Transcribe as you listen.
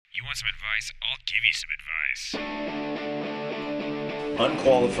want some advice, I'll give you some advice.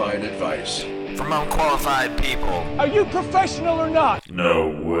 Unqualified advice. From unqualified people. Are you professional or not? No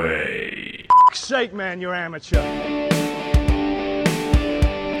way. Sake, man, you're amateur.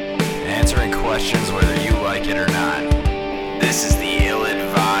 Answering questions whether you like it or not. This is the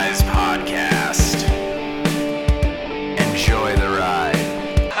Ill-Advised Podcast. Enjoy the ride.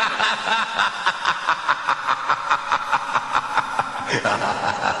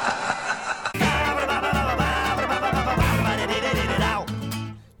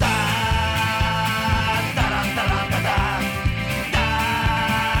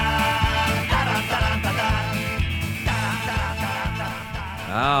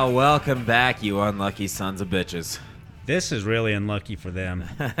 Oh, welcome back, you unlucky sons of bitches. This is really unlucky for them.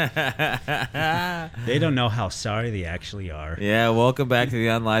 They don't know how sorry they actually are. Yeah, welcome back to the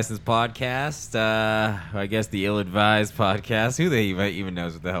Unlicensed Podcast. I guess the Ill-Advised Podcast. Who they even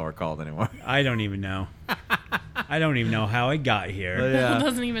knows what the hell we're called anymore? I don't even know. I don't even know how I got here. Yeah. Bill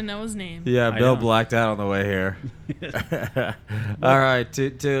doesn't even know his name. Yeah, I Bill don't. blacked out on the way here. All right,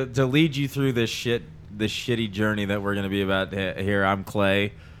 to lead you through this shitty journey that we're going to be about here, I'm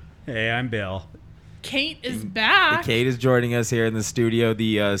Clay. Hey, I'm Bill. Kate is back. Kate is joining us here in the studio,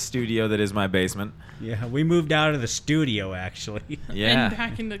 the studio that is my basement. Yeah, we moved out of the studio, actually. Yeah. And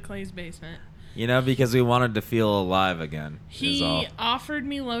back into Clay's basement. You know, because we wanted to feel alive again. is all. He offered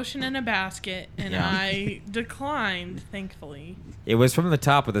me lotion in a basket, and Yeah. I declined, thankfully. It was from the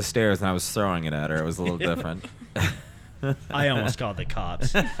top of the stairs, and I was throwing it at her. It was a little different. I almost called the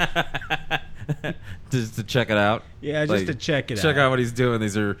cops. Just to check it out. Yeah, just to check it out. Check out what he's doing.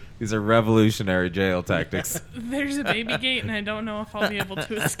 These are revolutionary jail tactics. There's a baby gate, and I don't know if I'll be able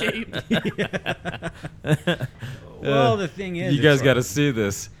to escape. Well, the thing is... You guys got to see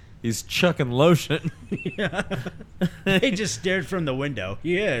this. He's chucking lotion. They just stared from the window.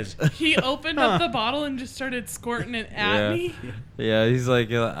 He is. He opened up the bottle and just started squirting it at me. Yeah, he's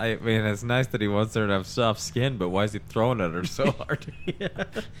like, I mean, it's nice that he wants her to have soft skin, but why is he throwing at her so hard?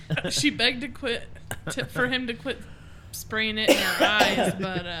 She begged for him to quit spraying it in her eyes,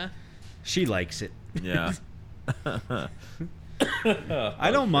 but She likes it. Yeah. I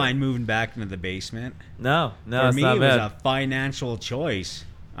don't mind moving back into the basement. No, For it's me, not it bad. was a financial choice.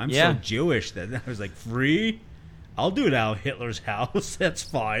 I'm Yeah. so Jewish that I was like, free? I'll do it out of Hitler's house. That's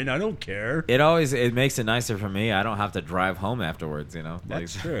fine. I don't care. It makes it nicer for me. I don't have to drive home afterwards, you know.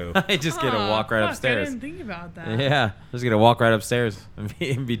 That's true. I just get to walk right fuck, upstairs. I didn't think about that. Yeah, just gonna walk right upstairs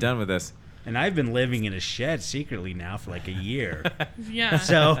and be done with this. And I've been living in a shed secretly now for like a year. Yeah.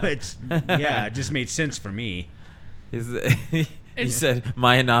 So it just made sense for me. You said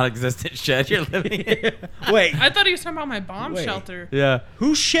my non-existent shed you're living in. Wait, I thought he was talking about my bomb Wait. shelter. Yeah,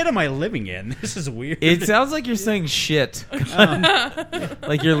 whose shit am I living in? This is weird. it sounds like you're saying shit.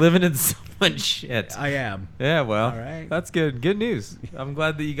 Like you're living in someone's shit. I am. Yeah, well, All right. that's good. Good news. I'm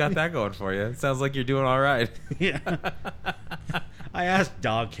glad that you got that going for you. It sounds like you're doing all right. Yeah. I asked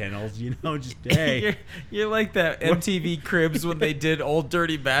dog kennels, just, hey. You're like that MTV Cribs when they did Old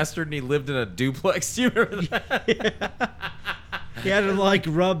Dirty Bastard and he lived in a duplex. Do you remember that? He had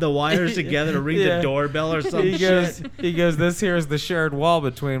to rub the wires together to ring Yeah. the doorbell or some He shit. goes, this here is the shared wall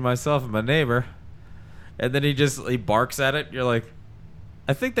between myself and my neighbor. And then he barks at it. You're like,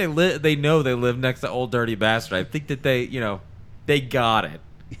 I think they know they live next to Old Dirty Bastard. I think that they got it.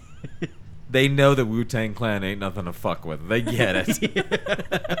 They know the Wu-Tang Clan ain't nothing to fuck with. They get it.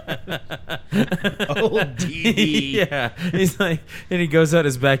 Old DD. Yeah. He's like, and he goes out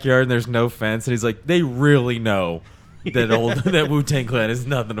his backyard and there's no fence. And he's like, they really know that Wu-Tang Clan is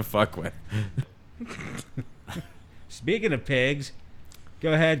nothing to fuck with. Speaking of pigs,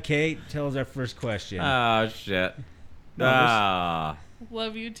 go ahead, Kate. Tell us our first question. Oh, shit. No,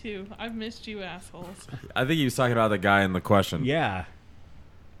 Love you too. I've missed you, assholes. I think he was talking about the guy in the question. Yeah.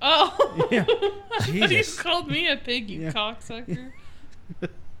 Oh, Yeah. I thought you Jesus. called me a pig, you Yeah. cocksucker.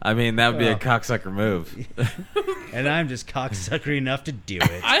 I mean, that would be a Oh. cocksucker move. And I'm just cocksucker enough to do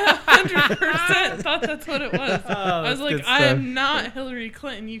it. I 100% thought that's what it was. I was that's like, good I stuff. am not Hillary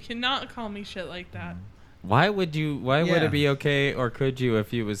Clinton. You cannot call me shit like that. Why would Yeah. it be okay, or could you,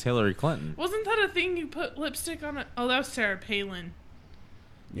 if you was Hillary Clinton? Wasn't that a thing you put lipstick on? Oh, that was Sarah Palin.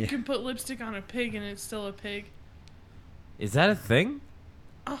 Yeah. You can put lipstick on a pig and it's still a pig. Is that a thing?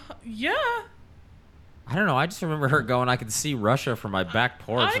 Yeah. I don't know. I just remember her going, I could see Russia from my back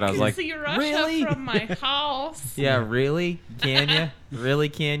porch. And I was can like, see Russia really? from my house. Yeah, really? Can you? Really,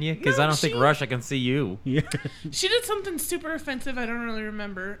 can you? Because No, I don't think she- Russia can see you. Yeah. She did something super offensive. I don't really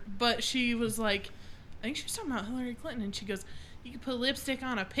remember. But she was like, I think she was talking about Hillary Clinton. And she goes, you can put lipstick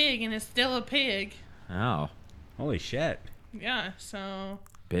on a pig and it's still a pig. Oh. Holy shit. Yeah, so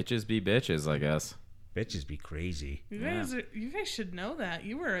Bitches be bitches, I guess. Bitches be crazy. You guys should know that.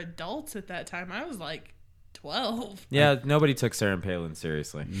 You were adults at that time. I was like 12. Yeah, nobody took Sarah Palin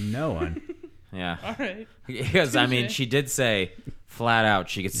seriously. No one. Yeah. All right. Because, I mean, she did say flat out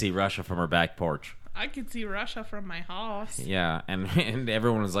she could see Russia from her back porch. I could see Russia from my house. Yeah, and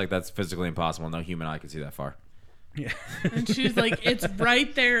everyone was like, that's physically impossible. No human eye could see that far. Yeah. And she's like, it's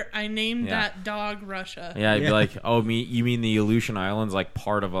right there. I named Yeah. that dog Russia. Yeah, I'd Yeah. be like, oh, you mean the Aleutian Islands, like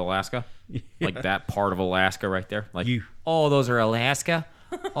part of Alaska? Like that part of Alaska right there? Like, oh, those are Alaska?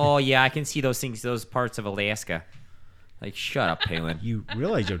 Oh, yeah, I can see those things, those parts of Alaska. Like, shut up, Palin. You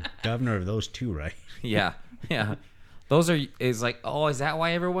realize you're governor of those two, right? Yeah. Those is like, oh, is that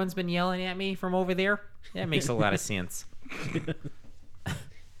why everyone's been yelling at me from over there? That makes a lot of sense.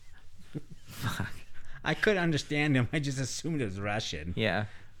 Fuck. I couldn't understand him. I just assumed it was Russian. Yeah.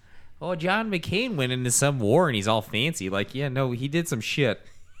 Oh, John McCain went into some war and he's all fancy. Like, yeah, no, he did some shit.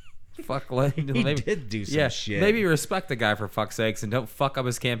 Fuck, He did do some shit. Maybe respect the guy for fuck's sakes and don't fuck up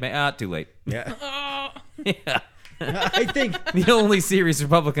his campaign. Too late. Yeah. Oh, Yeah. I think The only serious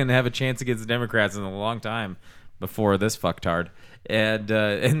Republican to have a chance against the Democrats in a long time before this fucktard. And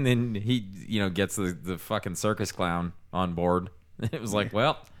then he, gets the fucking circus clown on board. It was like,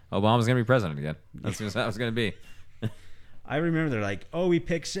 well, Obama's going to be president again. That's just how it's going to be. I remember they're like, oh, we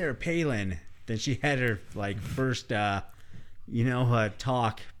picked Sarah Palin. Then she had her first,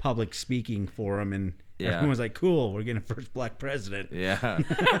 talk, public speaking forum, and Yeah. everyone was like, cool, we're getting a first black president. Yeah.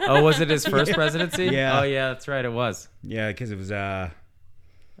 Oh, was it his first presidency? Yeah. Oh, yeah, that's right. It was. Yeah, because it was Yeah.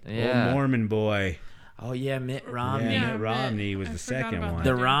 old Mormon boy. Oh, yeah, Mitt Yeah, Romney. Yeah, Mitt Romney was I the forgot second about one.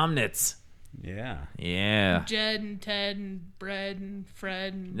 The that. Romnitz. Yeah. Yeah. Jed and Ted and Brett and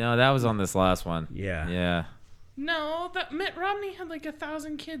Fred. And... No, that was on this last one. Yeah. Yeah. No, that Mitt Romney had like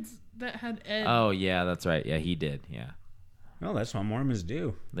 1,000 kids that had Ed. Oh, yeah, that's right. Yeah, he did. Yeah. Well, that's what Mormons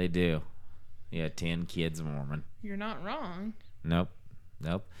do. They do. Yeah, 10 kids Mormon. You're not wrong. Nope.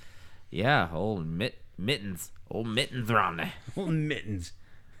 Yeah, old Mittens. Old Mittens Romney. Old Mittens.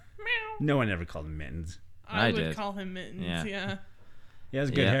 Meow. No one ever called him Mittens. I would did. call him Mittens. Yeah. Yeah. He has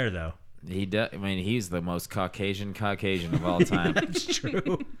good Yeah. hair, though. He does. I mean, he's the most Caucasian of all time. That's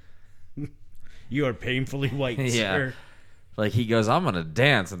true. You are painfully white, Yeah. sir. Like, he goes, I'm going to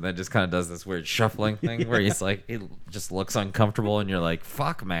dance, and then just kind of does this weird shuffling thing where he's like, he just looks uncomfortable, and you're like,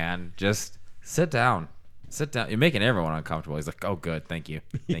 fuck, man, just sit down. Sit down. You're making everyone uncomfortable. He's like, oh, good, thank you.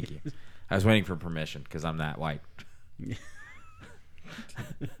 I was waiting for permission because I'm that white.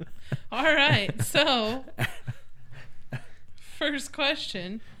 All right. So, first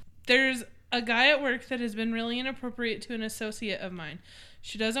question. There's a guy at work that has been really inappropriate to an associate of mine.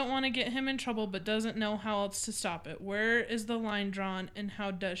 She doesn't want to get him in trouble, but doesn't know how else to stop it. Where is the line drawn, and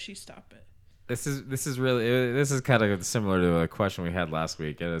how does she stop it? This is kind of similar to a question we had last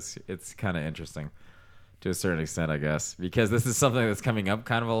week. It's kind of interesting to a certain extent, I guess, because this is something that's coming up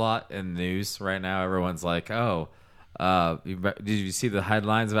kind of a lot in news right now. Everyone's like, oh, did you see the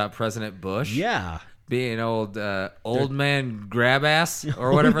headlines about President Bush? Yeah. Being old man grab ass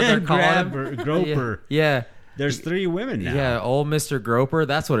or whatever they're calling him. Groper. Yeah. There's 3 women now. Yeah, old Mr. Groper.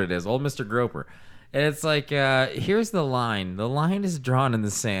 That's what it is, old Mr. Groper. And it's like, here's the line. The line is drawn in the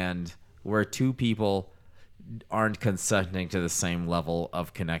sand where 2 people aren't consenting to the same level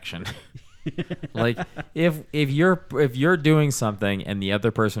of connection. Like, if you're doing something and the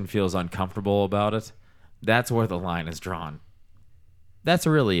other person feels uncomfortable about it, that's where the line is drawn. That's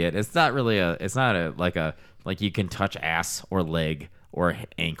really it. It's not really like you can touch ass or leg or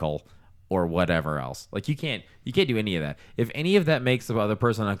ankle or whatever else. Like, you can't do any of that. If any of that makes the other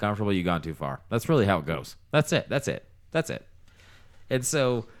person uncomfortable, you've gone too far. That's really how it goes. That's it. And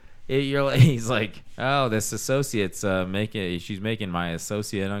so he's like, oh, this associate's she's making my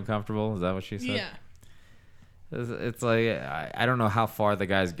associate uncomfortable. Is that what she said? Yeah. It's like, I don't know how far the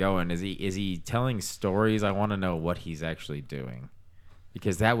guy's going. Is he telling stories? I want to know what he's actually doing,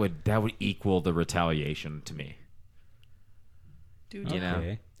 because that would equal the retaliation to me. Dude, You know?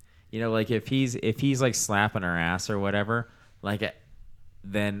 Okay. Like if he's like slapping her ass or whatever, like,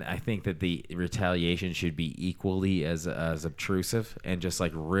 then I think that the retaliation should be equally as obtrusive, and just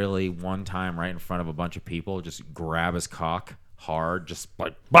like really one time right in front of a bunch of people, just grab his cock hard, just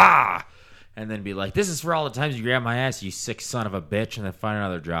like bah, and then be like, this is for all the times you grab my ass, you sick son of a bitch, and then find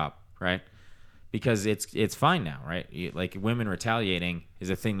another job, right? Because it's fine now, right? Like, women retaliating is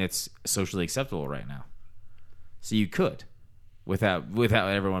a thing that's socially acceptable right now, so you could. Without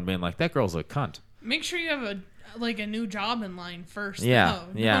everyone being like, that girl's a cunt. make sure you have a new job in line first. Yeah,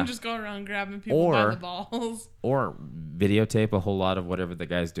 though. yeah. Don't just go around grabbing people by the balls. Or videotape a whole lot of whatever the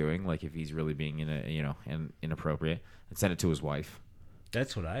guy's doing, like if he's really being inappropriate, and send it to his wife.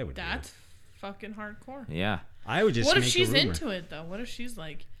 That's what I would do. That's fucking hardcore. Yeah. I would just. What if make a she's rumor. into it though? What if she's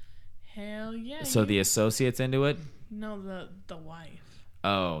like, hell yeah. So you- the associate's into it? no, the wife.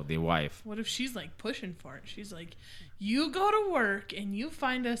 Oh, the wife. What if she's like pushing for it? She's like, you go to work and you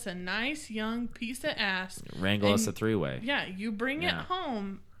find us a nice young piece of ass. Wrangle us and- a three-way. Yeah, you bring Yeah. it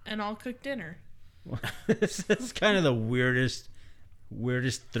home and I'll cook dinner. This is kind of the weirdest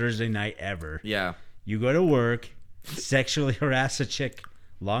Thursday night ever. Yeah. You go to work, sexually harass a chick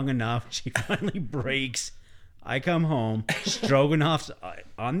long enough, she finally breaks. I come home, stroganoff's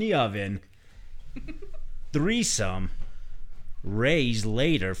on the oven, threesome, raised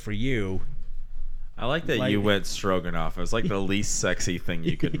later for you. I like that you went stroganoff. It was like the least sexy thing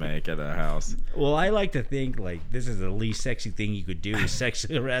you could make at a house. Well, I like to think like this is the least sexy thing you could do is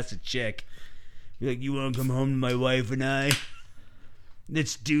sexually harass a chick. You're like, you want to come home to my wife and I?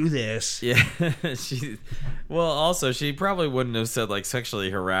 Let's do this. Yeah. She probably wouldn't have said like sexually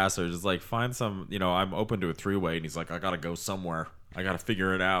harass her. Just like find some, I'm open to a three-way. And he's like, I got to go somewhere. I got to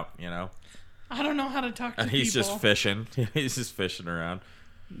figure it out, I don't know how to talk to And he's people. just fishing. He's just fishing around.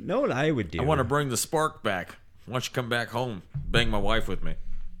 Know what I would do? I want to bring the spark back. Why don't you come back home? Bang my wife with me.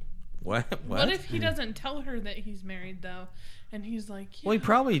 What? What if he doesn't tell her that he's married though? And he's like, yeah. Well, he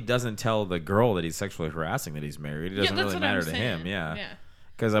probably doesn't tell the girl that he's sexually harassing that he's married. It doesn't that's really what matter I'm to saying. him. Yeah. Yeah.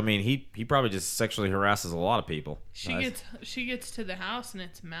 Because, he probably just sexually harasses a lot of people. She gets to the house and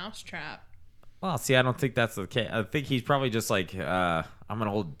it's mousetrap. Well, see, I don't think that's the case. I think he's probably just like, I'm an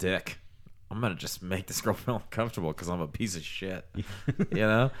old dick. I'm going to just make this girl feel uncomfortable because I'm a piece of shit.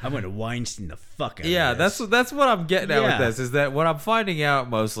 I'm going to Weinstein the fuck out Yeah, of this. that's what I'm getting at with Yeah. this. Is that what I'm finding out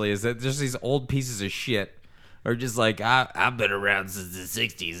mostly is that just these old pieces of shit are just like, I've been around since the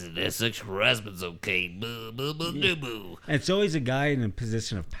 60s and the sexual harassment's okay. Boo, boo, boo, boo, boo. And it's always a guy in a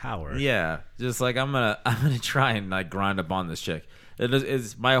position of power. Yeah, just like I'm gonna try and like grind up on this chick.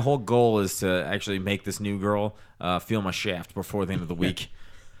 It's my whole goal is to actually make this new girl feel my shaft before the end of the week.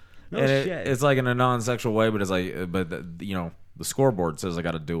 No And shit. it's like in a non-sexual way, but it's like, the scoreboard says I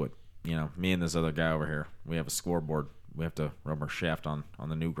got to do it. Me and this other guy over here, we have a scoreboard. We have to rub our shaft on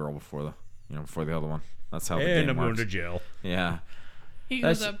the new girl before the other one. That's how the And game I'm going works. to jail. Yeah, He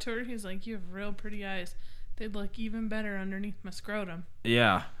goes That's- up to her. He's like, you have real pretty eyes. They'd look even better underneath my scrotum.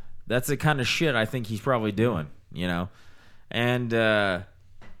 yeah. That's the kind of shit I think he's probably doing. And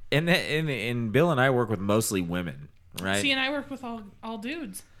Bill and I work with mostly women, right? See, and I work with all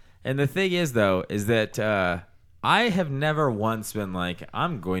dudes. And the thing is, though, is that I have never once been like,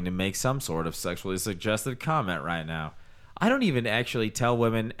 I'm going to make some sort of sexually suggestive comment right now. I don't even actually tell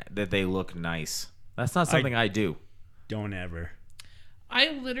women that they look nice. That's not something I do. Don't ever. I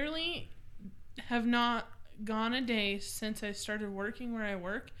literally have not gone a day since I started working where I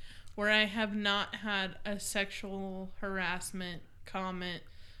work where I have not had a sexual harassment comment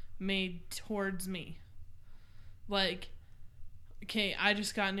made towards me. Like, okay, I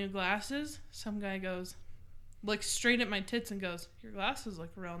just got new glasses. Some guy goes, looks straight at my tits and goes, your glasses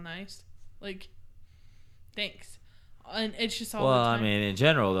look real nice. Like, thanks. And it's just all Well, the I time. mean, in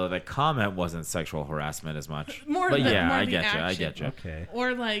general, though, the comment wasn't sexual harassment as much. More but the- yeah, more I the get you. I action. get you. Okay.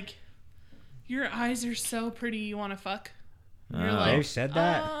 Or like, your eyes are so pretty, you want to fuck? And you're Oh. like, They've said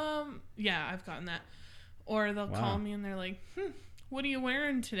that? yeah, I've gotten that. Or they'll call me and they're like, what are you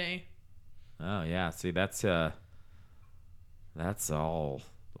wearing today? Oh yeah. See, that's all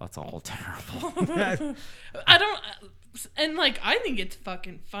terrible. I don't, and like, I think it's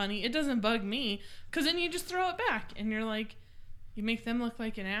fucking funny. It doesn't bug me, because then you just throw it back and you're like, you make them look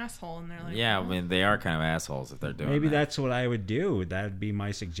like an asshole, and they're like, Yeah, I "Oh." mean, they are kind of assholes if they're doing Maybe that. that's what I would do. That'd be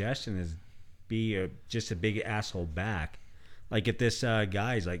my suggestion: is be just a big asshole back. Like if this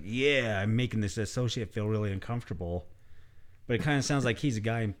guy's like, "Yeah, I'm making this associate feel really uncomfortable," but it kind of sounds like he's a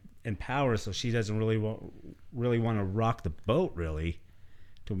guy in power, so she doesn't really want to rock the boat. Really,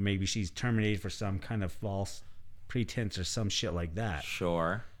 to maybe she's terminated for some kind of false pretense or some shit like that.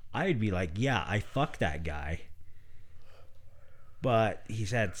 Sure. I'd be like, "Yeah, I fucked that guy." But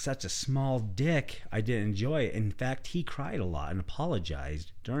he's had such a small dick, I didn't enjoy it. In fact, he cried a lot and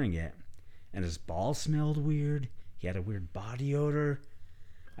apologized during it. And his balls smelled weird. He had a weird body odor.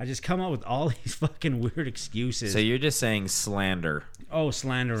 I just come up with all these fucking weird excuses. So you're just saying slander,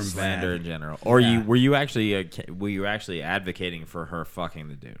 Slander and slander in bad. general, or Yeah. were you actually advocating for her fucking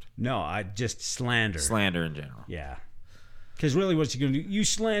the dude? No, I just slander. Slander in general. Yeah. Because really, what's you going to do? You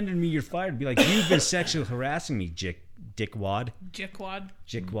slandered me, you're fired. Be like, you've been sexually harassing me, dickwad. Jickwad.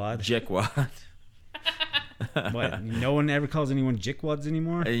 Jickwad. Jickwad. What? No one ever calls anyone jickwads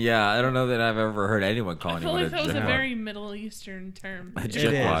anymore? Yeah, I don't know that I've ever heard anyone call I feel anyone like that was a jickwad. very Middle Eastern term. A It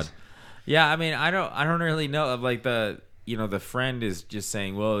jickwad. is. Yeah, I mean, I don't really know of like the the friend is just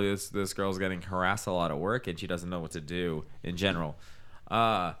saying, well, this girl's getting harassed a lot at work and she doesn't know what to do in general.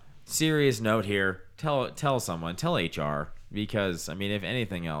 Serious note here. Tell someone. Tell HR. Because, I mean, if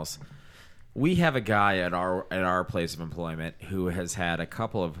anything else, we have a guy at our place of employment who has had a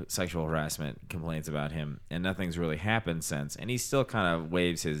couple of sexual harassment complaints about him, and nothing's really happened since. And he still kind of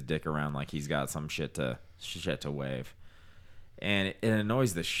waves his dick around like he's got some shit to wave. And it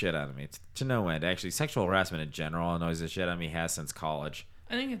annoys the shit out of me to no end. Actually, sexual harassment in general annoys the shit out of me. Has since college.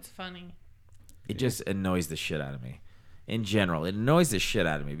 I think it's funny. It just annoys the shit out of me. In general, it annoys the shit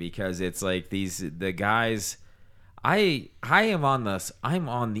out of me because it's like the guys. I'm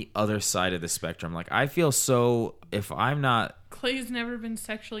on the other side of the spectrum. Like, I feel so, if I'm not... Clay's never been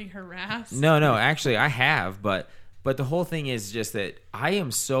sexually harassed. No, actually I have, but the whole thing is just that I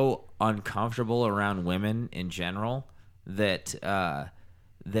am so uncomfortable around women in general that I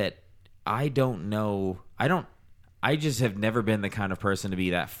don't know, I just have never been the kind of person to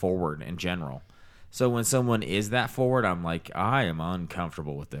be that forward in general. So when someone is that forward, I'm like, I am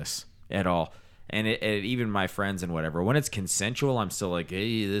uncomfortable with this at all. And even my friends and whatever, when it's consensual, I'm still like,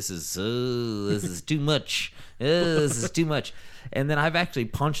 hey, this is too much. This is too much. And then I've actually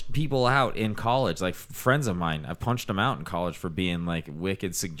punched people out in college, like friends of mine. I've punched them out in college for being like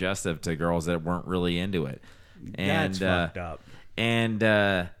wicked suggestive to girls that weren't really into it. And, That's fucked up. And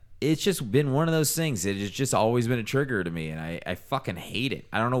it's just been one of those things. It has just always been a trigger to me, and I fucking hate it.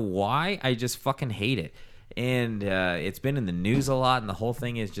 I don't know why. I just fucking hate it. And it's been in the news a lot, and the whole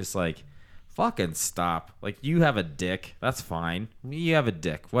thing is just like, fucking stop. Like, you have a dick. That's fine. You have a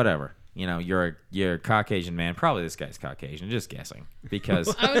dick. Whatever. You're a Caucasian man. Probably this guy's Caucasian. Just guessing.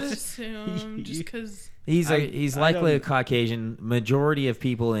 Because I would assume just because... He's likely a Caucasian. Majority of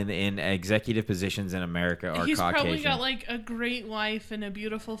people in executive positions in America are He's Caucasian. probably got, like, a great wife and a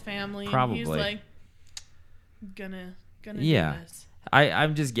beautiful family. Probably. And he's like, gonna do this.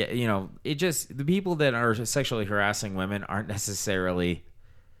 I'm just it just, the people that are sexually harassing women aren't necessarily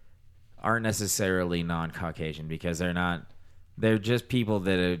non-Caucasian, because they're just people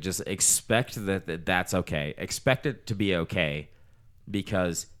that just expect that's okay. Expect it to be okay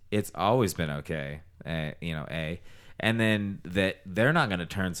because it's always been okay. And then that they're not going to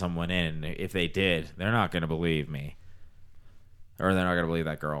turn someone in. If they did, they're not going to believe me, or they're not going to believe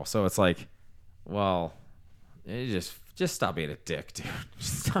that girl. So it's like, well, just stop being a dick, dude.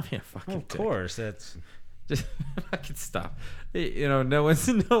 Just stop being a fucking dick. Of course, that's... Just fucking stop. No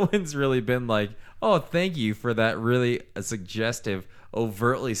one's really been like, oh, thank you for that really suggestive,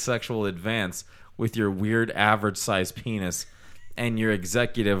 overtly sexual advance with your weird average size penis and your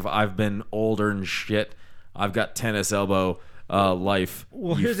executive, I've been older and shit, I've got tennis elbow life.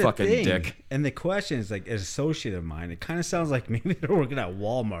 Well, you here's fucking the thing. dick. And the question is, like, an associate of mine, it kind of sounds like maybe they're working at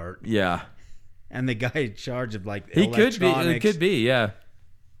Walmart. Yeah. And the guy in charge of, like, He could be. It could be, yeah.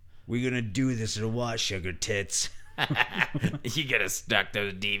 We're going to do this or what, sugar tits? You gonna stuck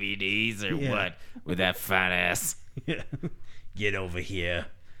those DVDs or what with that fat ass? Get over here.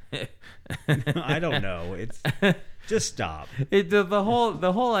 I don't know. It's just stop. That's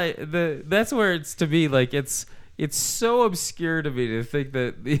where it's, to me, like, it's so obscure to me to think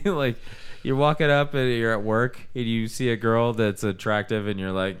that like you're walking up and you're at work and you see a girl that's attractive and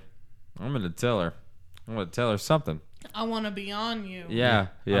you're like, I'm gonna tell her something. I want to be on you. Yeah.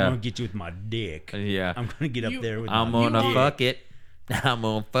 I'm gonna get you with my dick. Yeah. I'm gonna get up there with I'm my gonna dick. fuck it. I'm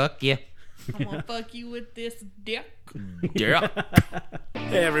gonna fuck you. I'm going to fuck you with this dick. Yeah.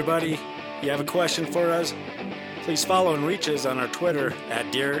 Hey everybody, you have a question for us? Please follow and reach us on our Twitter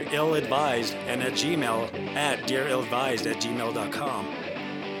at DearIllAdvised and at Gmail at DearIllAdvised@gmail.com.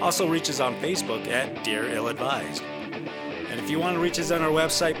 Also reach us on Facebook at Dear Ill Advised. And if you want to reach us on our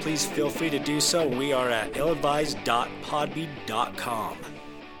website, please feel free to do so. We are at illadvised.podbean.com.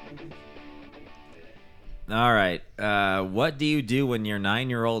 All right. What do you do when your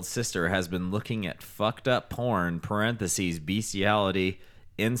 9-year-old sister has been looking at fucked up porn, parentheses, bestiality,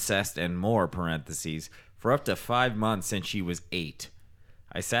 incest, and more, parentheses, for up to 5 months since she was 8?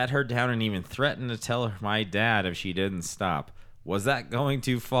 I sat her down and even threatened to tell her my dad if she didn't stop. Was that going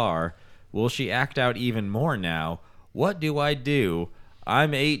too far? Will she act out even more now? What do I do?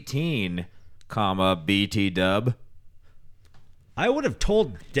 I'm 18, BT dub. I would have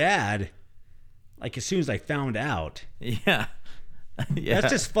told Dad, like, as soon as I found out. Yeah. That's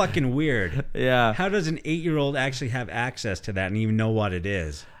just fucking weird. Yeah. How does an 8-year-old actually have access to that and even know what it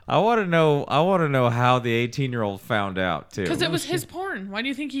is? I want to know how the 18-year-old found out, too. Because it was his porn. Why do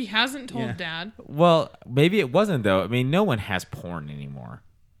you think he hasn't told Dad? Well, maybe it wasn't, though. I mean, no one has porn anymore.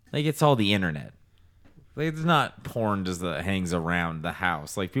 Like, it's all the internet. Like, it's not porn just that hangs around the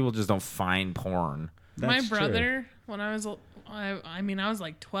house. Like, people just don't find porn. My That's brother, when I was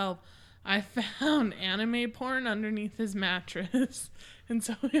like 12, I found anime porn underneath his mattress. And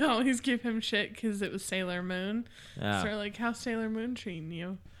so we always give him shit because it was Sailor Moon. Yeah. So we're like, how's Sailor Moon treating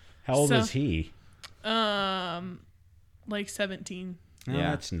you? How old is he? Like 17, Oh,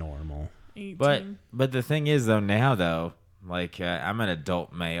 Yeah. that's normal. 18. But the thing is, though, now, though, like, I'm an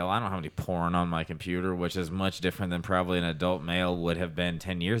adult male. I don't have any porn on my computer, which is much different than probably an adult male would have been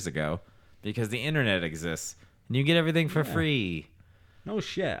 10 years ago because the internet exists and you get everything for free. No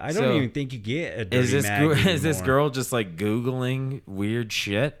shit. I So, don't even think you get a dirty Is this mag is this anymore. girl just like Googling weird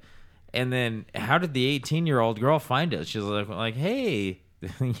shit? And then how did the 18-year-old girl find it? She's like, hey,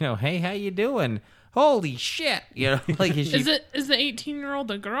 hey, how you doing? Holy shit. Like, is Is the 18-year-old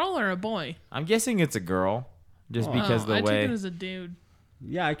a girl or a boy? I'm guessing it's a girl just because I the way. took it as a dude.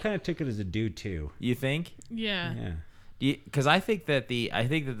 Yeah, I kind of took it as a dude too. You think? Yeah. Yeah. Because I think that the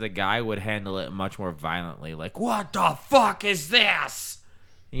guy would handle it much more violently. Like, what the fuck is this?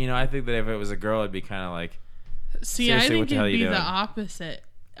 I think that if it was a girl, it'd be kind of like, See, Seriously, I think what the hell it'd you be the doing? opposite.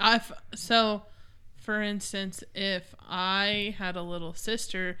 So, for instance, if I had a little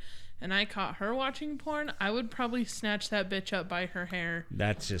sister and I caught her watching porn, I would probably snatch that bitch up by her hair.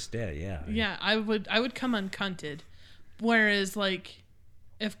 That's just it. Yeah. Yeah, I would come uncunted. Whereas, like,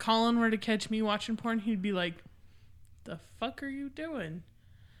 if Colin were to catch me watching porn, he'd be like, "The fuck are you doing?"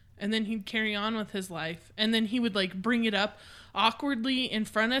 And then he'd carry on with his life. And then he would, like, bring it up awkwardly in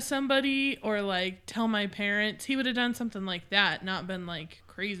front of somebody or, like, tell my parents. He would have done something like that, not been, like,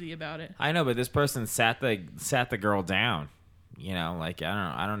 crazy about it. I know, but this person sat the girl down. Like,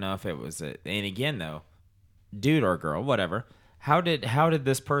 I don't know if it was and again though, dude or girl, whatever. How did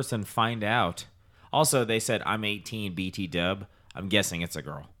this person find out? Also, they said I'm 18, BT dub. I'm guessing it's a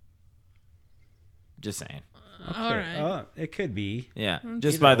girl. Just saying. All right. It could be. Yeah,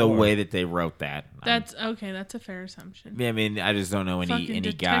 just Either by the or. way that they wrote that. That's okay. That's a fair assumption. I mean, I just don't know Fucking any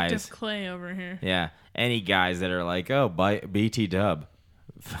Detective guys. Clay over here. Yeah, any guys that are like, oh, BT dub,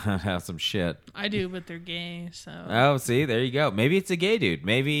 found out some shit. I do, but they're gay, so. Oh, see, there you go. Maybe it's a gay dude.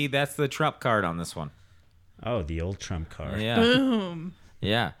 Maybe that's the trump card on this one. Oh, the old trump card. Yeah, Boom.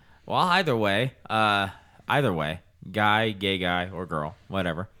 yeah. Well, either way, guy, gay guy, or girl,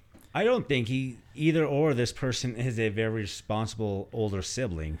 whatever. I don't think either or this person is a very responsible older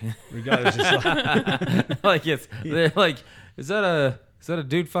sibling. Regardless, it's like, They're like, is that a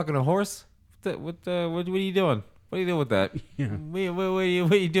dude fucking a horse? What are you doing? What are you doing with that? Yeah. What are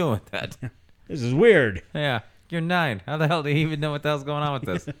you doing with that? this is weird. Yeah, you're 9. How the hell do you even know what the hell's going on with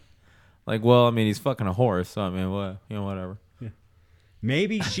this? Like, well, I mean, he's fucking a horse, so I mean, whatever.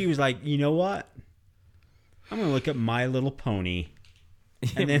 Maybe she was like, you know what? I'm gonna look at My Little Pony,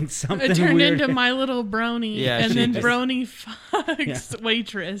 and then something It turned weird. into My Little Brony, Yeah, and she then just- Brony fucks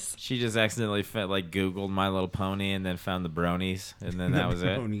waitress. She just accidentally Googled My Little Pony and then found the bronies, and then that was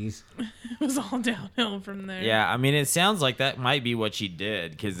it. Bronies. It was all downhill from there. Yeah, I mean, it sounds like that might be what she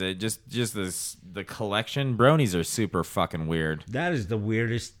did because the collection bronies are super fucking weird. That is the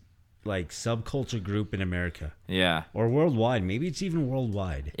weirdest subculture group in America Yeah, or worldwide. Maybe it's even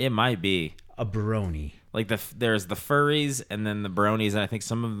worldwide. it might be. A brony. Like there's the furries and then the bronies, and I think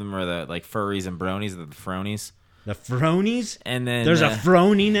some of them are the furries and bronies, the fronies. The fronies? And then There's a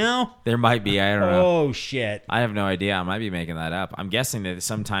frony now? there might be. I don't know. Oh, shit. I have no idea. I might be making that up. I'm guessing that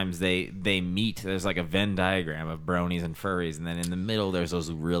sometimes they meet. There's like a Venn diagram of bronies and furries, and then in the middle there's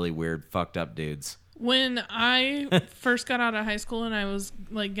those really weird, fucked up dudes. When I first got out of high school and I was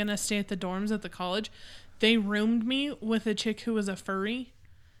like gonna stay at the dorms at the college, they roomed me with a chick who was a furry.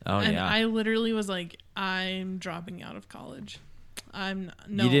 Oh And yeah. I literally was like, I'm dropping out of college. No.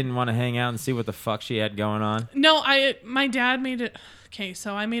 You didn't want to hang out and see what the fuck she had going on? No, my dad made it. Okay,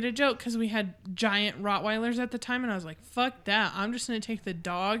 so I made a joke because we had giant Rottweilers at the time, and I was like, fuck that. I'm just going to take the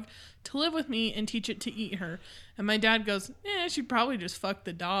dog to live with me and teach it to eat her. And my dad goes, she'd probably just fuck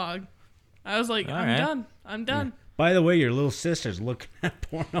the dog. I was like, All I'm right. done. I'm done. By the way, your little sister's looking at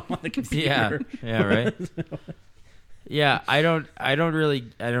porno on the computer. Yeah, right. Yeah, I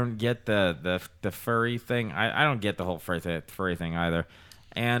don't get the furry thing. I don't get the whole furry thing either.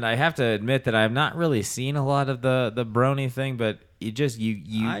 And I have to admit that I've not really seen a lot of the brony thing, but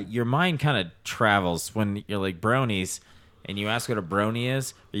your mind kind of travels when you're like bronies and you ask what a brony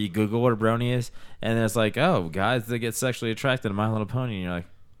is, or you Google what a brony is, and it's like, oh, guys that get sexually attracted to My Little Pony, and you're like,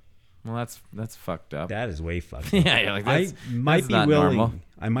 well, that's fucked up. That is way fucked up. Yeah, you're like, that's, I might that's be not willing. normal.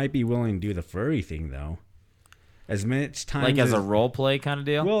 I might be willing to do the furry thing though. As much times Like as a role play kind of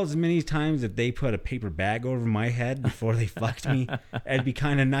deal. Well, as many times that they put a paper bag over my head before they fucked me, it'd be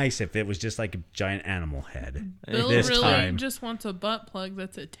kind of nice if it was just like a giant animal head. Bill This really time. just wants a butt plug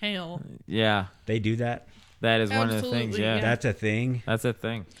that's a tail. Yeah. They do that. That is one of the things. Absolutely, Yeah, yeah. That's a thing. that's a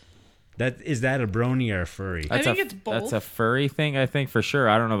thing. Is that a brony or a furry? I That's think a, it's both. That's a furry thing, I think, for sure.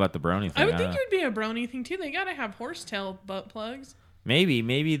 I don't know about the brony thing. I would I think don't it would be a brony thing too. They gotta have horsetail butt plugs.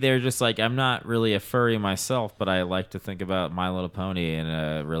 Maybe they're just like, I'm not really a furry myself, but I like to think about My Little Pony in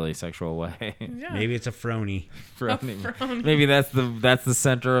a really sexual way. Yeah. Maybe it's a frony. Frony. Maybe that's the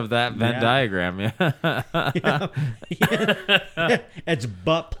center of that Venn Yeah. diagram. Yeah. It's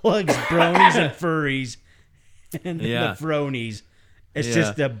butt plugs, bronies, and furries, and then Yeah. the fronies. It's Yeah.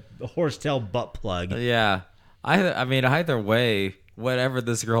 just a horsetail butt plug. Yeah. I mean, either way, whatever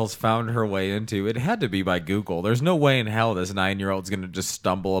this girl's found her way into, it had to be by Google. There's no way in hell this 9-year-old's going to just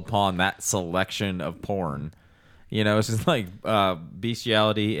stumble upon that selection of porn. You know, it's just like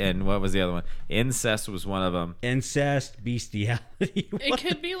bestiality and what was the other one? Incest was one of them. Incest, bestiality. It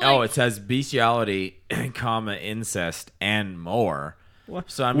could be like Oh, it says bestiality, comma, incest, and more.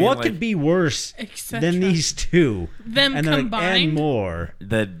 So I mean, what like, could be worse Etc. than these two? Them and then, like, combined? and more.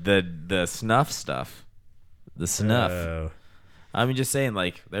 the snuff stuff, the snuff. Oh. I mean, just saying,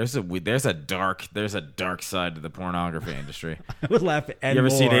 like, there's a dark side to the pornography industry. I would laugh at and You ever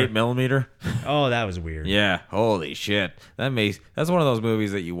more. seen 8mm? Oh, that was weird. Yeah, holy shit. That's one of those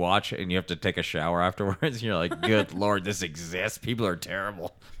movies that you watch and you have to take a shower afterwards. And you're like, good lord, this exists. People are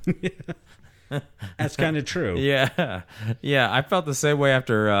terrible. That's kind of true. Yeah, I felt the same way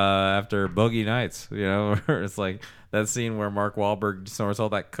after Boogie Nights. You know, where it's like that scene where Mark Wahlberg snorts all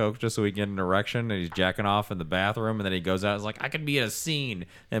that coke just so he can get an erection, and he's jacking off in the bathroom, and then he goes out. It's like, I could be in a scene,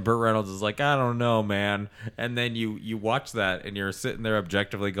 and Burt Reynolds is like, I don't know, man. And then you watch that, and you're sitting there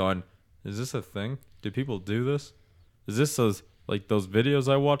objectively going, is this a thing? Do people do this? Is this those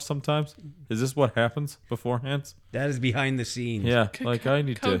videos I watch sometimes? Is this what happens beforehand? That is behind the scenes. Yeah, like I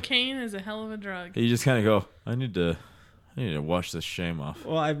need to. cocaine is a hell of a drug. You just kind of go, I need to wash this shame off.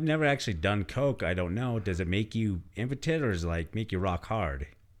 Well, I've never actually done coke. I don't know. Does it make you impotent or does it like make you rock hard?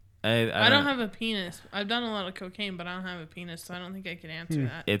 I don't have a penis. I've done a lot of cocaine, but I don't have a penis, so I don't think I could answer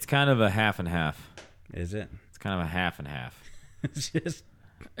that. It's kind of a half and half. Is it? It's kind of a half and half. It's just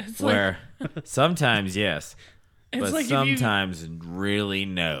It's Where sometimes yes, it's but like sometimes really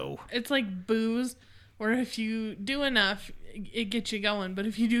no. it's like booze, where if you do enough, it gets you going, but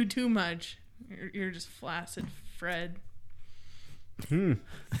if you do too much, you're just flaccid Fred.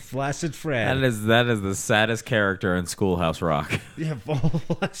 Flaccid Fred. That is the saddest character in Schoolhouse Rock. Yeah,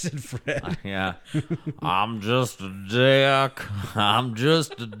 Flaccid Fred. Yeah, I'm just a dick. I'm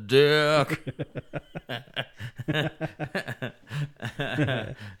just a dick.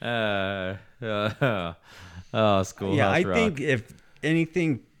 Schoolhouse Yeah, I Rock. think if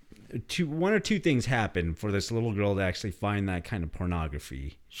anything, one or two things happened for this little girl to actually find that kind of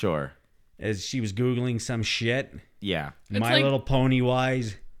pornography. Sure. As she was Googling some shit, Yeah. My like- Little Pony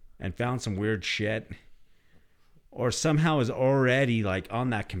wise, and found some weird shit, or somehow is already like on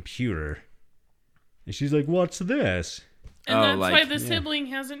that computer, and she's like, "What's this?" And Oh, that's like- why the sibling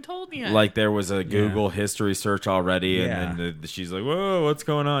hasn't told yet. Like there was a Google history search already, Yeah. and then she's like, "Whoa, what's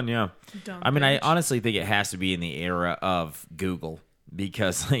going on?" Yeah, Dumb I mean, I bitch. honestly think it has to be in the era of Google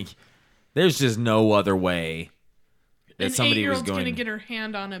because, like, there's just no other way that an somebody was 8-year-old's going. gonna get her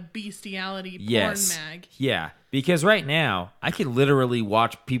hand on a bestiality porn Yes, mag. yeah, because right now I could literally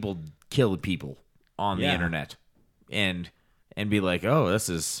watch people kill people on the Yeah. internet, and be like, "Oh, this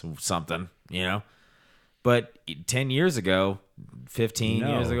is something," you know. But 10 years ago, 15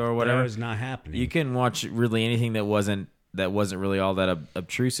 years ago, or whatever, that was not happening. you couldn't watch really anything that wasn't really all that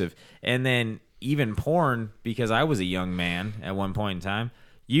obtrusive. And then even porn, because I was a young man at one point in time,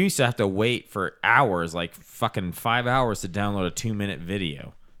 you used to have to wait for hours, like fucking 5 hours to download a 2-minute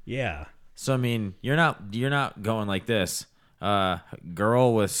video. Yeah, So I mean, you're not going like this,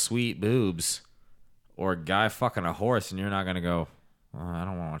 girl with sweet boobs, or guy fucking a horse, and you're not gonna go, well, I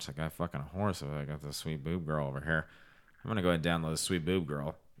don't want to watch that guy fucking a horse if I got the sweet boob girl over here. I'm gonna go ahead and download the sweet boob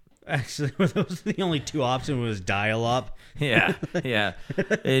girl. actually, those were the only two options was dial up. Yeah, yeah.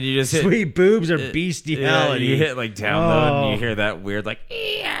 And you just hit Sweet boobs or yeah, bestiality. you hit like download, and Oh. you hear that weird like,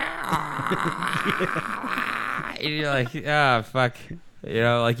 and you're like, fuck, you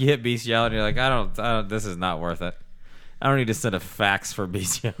know, like you hit bestiality, and you're like, I don't. This is not worth it. I don't need to send a fax for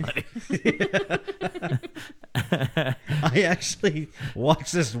bestiality. I actually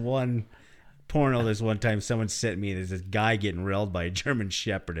watched this one porno this one time. Someone sent me. There's this guy getting railed by a German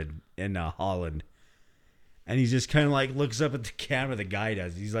Shepherd in Holland. And he just kind of like looks up at the camera. The guy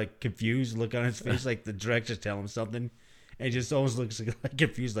does. He's like confused, look on his face, like the director's telling him something. And he just almost looks like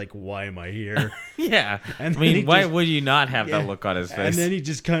confused, like, why am I here? Yeah, And I then he mean, why just- would you not have Yeah. that look on his And face? then he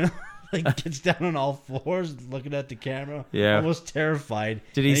just kind of like gets down on all fours, looking at the camera. Yeah. Almost terrified.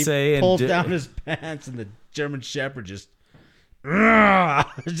 Did he And say, and pulls di- down his pants and the German Shepherd just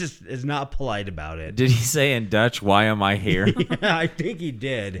is not polite about it. Did he say in Dutch, "Why am I here"? Yeah, I think he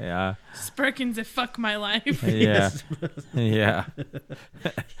did. Yeah. Sprikens a fuck my life. Yeah. Yeah.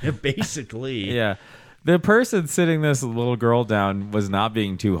 Basically. Yeah. The person sitting this little girl down was not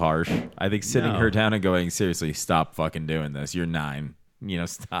being too harsh. I think sitting No. her down and going, seriously, stop fucking doing this. You're 9.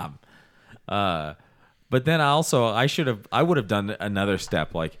 Stop. But then I would have done another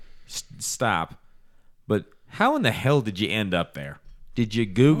step, like stop. But how in the hell did you end up there? Did you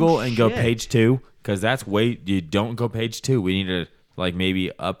Google and go shit. page 2? Because you don't go page 2. We need to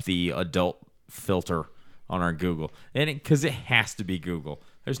maybe up the adult filter on our Google, and because it has to be Google.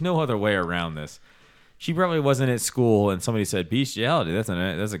 There's no other way around this. She probably wasn't at school, and somebody said bestiality.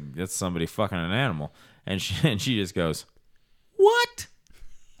 That's somebody fucking an animal, and she just goes, "What?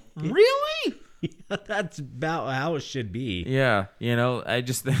 Really?" That's about how it should be. Yeah, I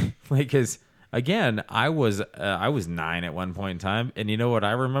just think because again, I was 9 at one point in time, and you know what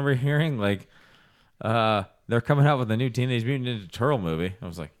I remember hearing? They're coming out with a new Teenage Mutant Ninja Turtle movie. I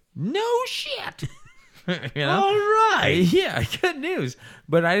was like, no shit. All right. Yeah, good news.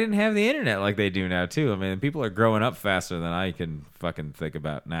 But I didn't have the internet like they do now, too. I mean, people are growing up faster than I can fucking think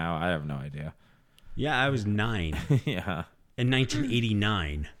about now. I have no idea. Yeah, I was 9 Yeah. in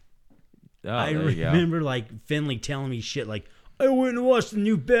 1989. Oh, I there you go. remember Finley telling me shit like, I went and watched the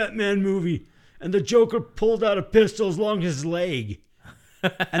new Batman movie, and the Joker pulled out a pistol as long as his leg.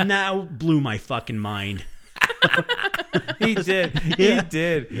 And that blew my fucking mind. He did. Yeah. He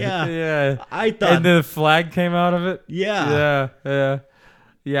did. Yeah. Yeah. I thought, And the flag came out of it? yeah.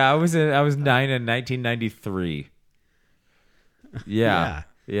 Yeah, I was 9 in 1993. Yeah.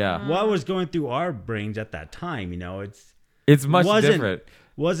 Yeah. What was going through our brains at that time, It's much wasn't- different.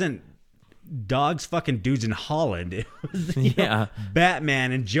 wasn't dogs fucking dudes in Holland. It was Yeah.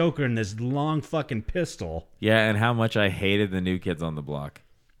 Batman and Joker and this long fucking pistol. Yeah, and how much I hated the New Kids on the Block.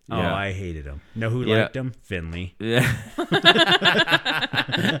 Oh, Yeah. I hated him. Know who Yeah. liked him? Finley. Yeah.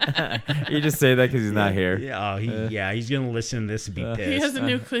 You just say that because he's not here. Yeah, he's gonna listen to this and be He pissed. has a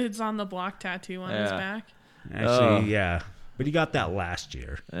New Kids on the Block tattoo on his Yeah. back. Actually, yeah, but he got that last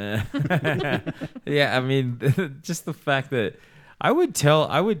year. Yeah, I mean, just the fact that I would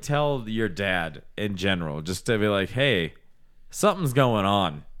tell your dad in general, just to be like, hey, something's going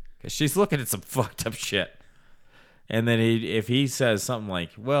on, because she's looking at some fucked up shit. And then if he says something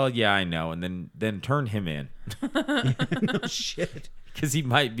like, well, yeah, I know, and then turn him in. No shit. Because he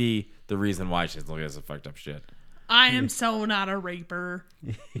might be the reason why she's looking at some fucked up shit. I am so not a raper.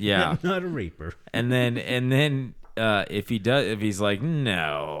 Yeah. Not a raper. And then if he's like,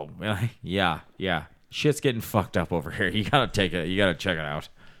 no, yeah, shit's getting fucked up over here. You gotta check it out.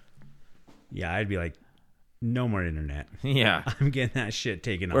 Yeah, I'd be like, no more internet. Yeah. I'm getting that shit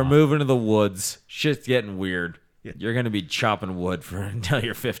taken We're off. moving to the woods. Shit's getting weird. You're gonna be chopping wood until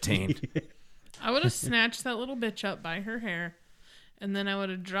you're 15. I would have snatched that little bitch up by her hair, and then I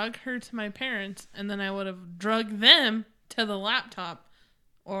would have drug her to my parents, and then I would have drug them to the laptop.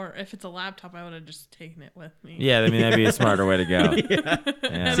 Or if it's a laptop, I would have just taken it with me. Yeah, I mean that'd be a smarter way to go.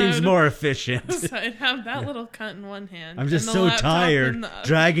 Yeah. Seems more efficient. So I'd have that little cunt in one hand. I'm just and the so laptop tired in the other.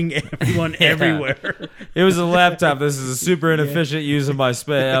 dragging everyone everywhere. It was a laptop. This is a super inefficient use of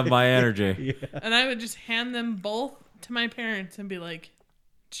my energy. And I would just hand them both to my parents and be like,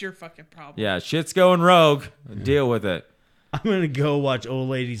 it's your fucking problem. Yeah, shit's going rogue. Deal with it. I'm gonna go watch old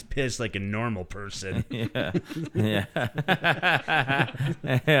ladies piss like a normal person. Yeah.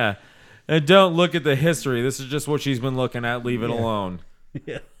 Yeah. And don't look at the history. This is just what she's been looking at. Leave it alone.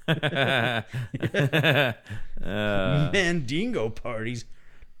 Mandingo parties,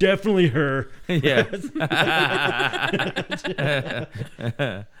 definitely her. Yeah.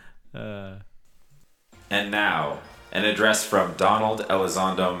 And now, an address from Donald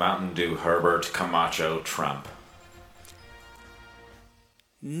Elizondo Mountain Dew Herbert Camacho Trump.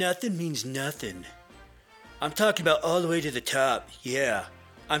 Nothing means nothing. I'm talking about all the way to the top, yeah.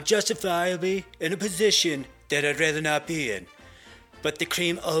 I'm justifiably in a position that I'd rather not be in. But the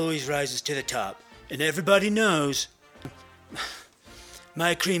cream always rises to the top. And everybody knows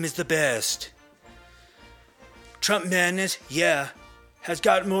my cream is the best. Trump madness, yeah, has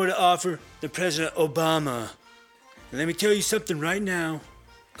got more to offer than President Obama. And let me tell you something right now.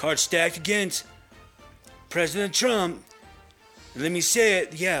 Cards stacked against President Trump. Let me say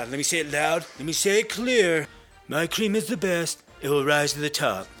it, yeah, let me say it loud, let me say it clear. My cream is the best, it will rise to the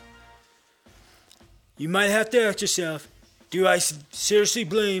top. You might have to ask yourself, do I seriously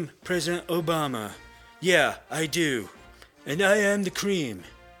blame President Obama? Yeah, I do. And I am the cream.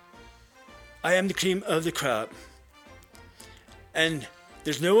 I am the cream of the crop. And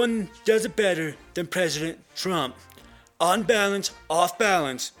There's no one does it better than President Trump. On balance, off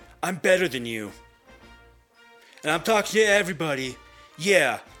balance, I'm better than you. And I'm talking to everybody.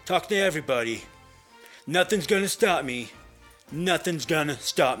 Yeah, talking to everybody. Nothing's gonna stop me. Nothing's gonna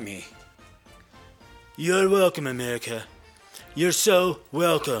stop me. You're welcome, America. You're so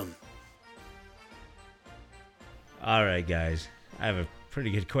welcome. All right, guys. I have a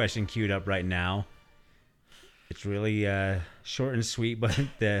pretty good question queued up right now. It's really short and sweet, but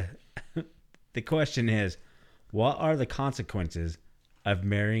the question is, what are the consequences of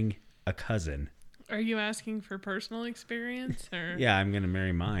marrying a cousin? Are you asking for personal experience? Or? Yeah, I'm going to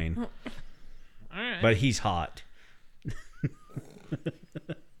marry mine. All right. But he's hot.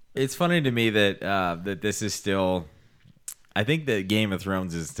 It's funny to me that that this is still. I think that Game of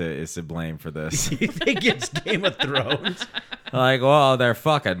Thrones is to blame for this. You think it's Game of Thrones? Like, well, they're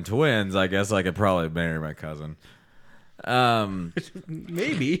fucking twins. I guess I could probably marry my cousin.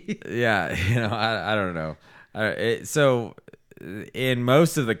 Maybe. Yeah, I don't know. So, in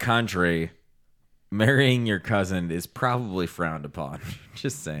most of the country, marrying your cousin is probably frowned upon.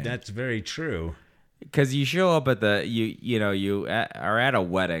 Just saying. That's very true. Because you show up at you are at a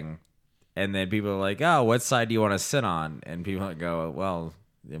wedding, and then people are like, "Oh, what side do you want to sit on?" And people go, "Well,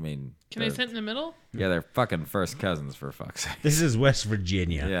 I mean, can I sit in the middle?" Yeah, they're fucking first cousins, for fuck's sake. This is West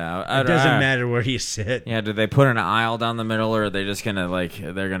Virginia. Yeah, it doesn't matter where you sit. Yeah, do they put an aisle down the middle, or are they just gonna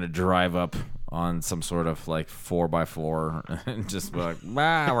they're gonna drive up on some sort of 4x4 and just be like,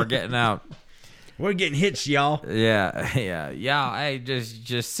 "Wow, we're getting out." We're getting hitched, y'all. Yeah. Hey,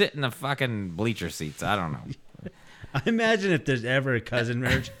 just sit in the fucking bleacher seats. I don't know. I imagine if there's ever a cousin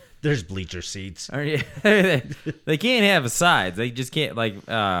marriage, there's bleacher seats. They can't have sides. They just can't and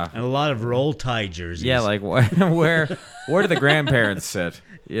a lot of roll tide jerseys. Yeah, where do the grandparents sit?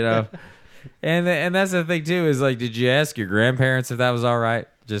 And that's the thing too is did you ask your grandparents if that was all right?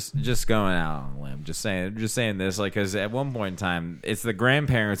 Just going out on a limb. Just saying this because at one point in time it's the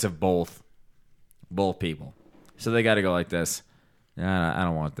grandparents of both people, so they got to go like this. I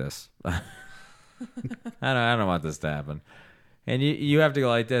don't want this. I don't want this to happen. And you have to go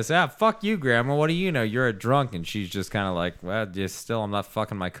like this. Fuck you, Grandma. What do you know? You're a drunk. And she's just kind of like, well, I'm not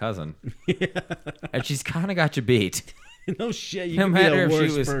fucking my cousin. Yeah. And she's kind of got you beat. No shit. You can be the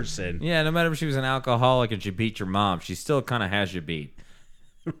worst person. Yeah, no matter if she was an alcoholic and she beat your mom, she still kind of has you beat.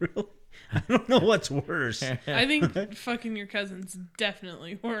 Really? I don't know what's worse. I think fucking your cousin's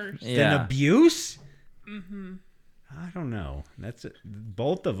definitely worse. Than abuse? Mm-hmm. I don't know.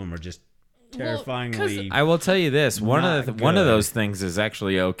 Both of them are just terrifyingly. I will tell you this: one of those things is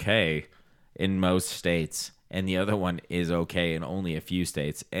actually okay in most states, and the other one is okay in only a few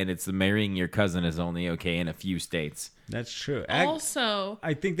states. And it's the marrying your cousin is only okay in a few states. That's true. Also,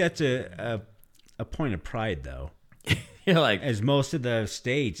 I think that's a point of pride, though. You're like, as most of the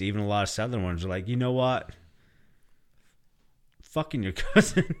states, even a lot of southern ones, are like, you know what? Fucking your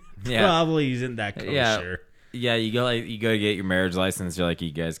cousin probably isn't that kosher. Yeah, you go to get your marriage license. You're like,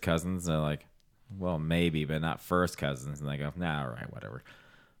 you guys cousins? They're like, well, maybe, but not first cousins. And they go, nah, all right, whatever.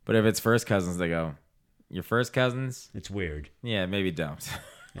 But if it's first cousins, they go, your first cousins? It's weird. Yeah, maybe don't.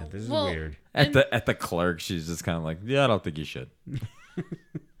 Yeah, this is weird. At the clerk, she's just kind of like, yeah, I don't think you should.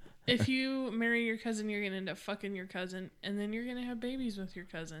 If you marry your cousin, you're going to end up fucking your cousin, and then you're going to have babies with your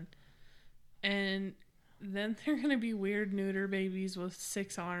cousin. And then they're going to be weird neuter babies with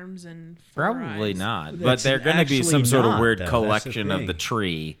 6 arms and 4 Probably eyes. Not. But they're going to be some sort of weird collection of the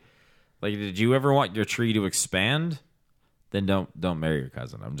tree. Like, did you ever want your tree to expand? Then don't marry your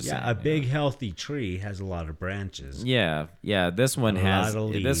cousin. I'm just saying. Yeah, a big healthy tree has a lot of branches. Yeah. This one has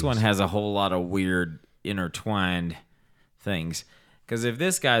a whole lot of weird intertwined things. Because if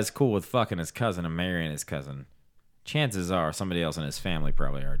this guy's cool with fucking his cousin and marrying his cousin, chances are somebody else in his family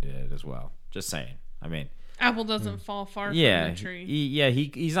probably already did it as well. Just saying. I mean, apple doesn't fall far from the tree.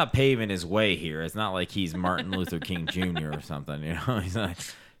 He's not paving his way here. It's not like he's Martin Luther King Jr. or something.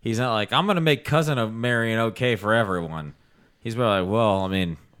 He's not like, I'm gonna make cousin of marrying okay for everyone. He's probably like, well, I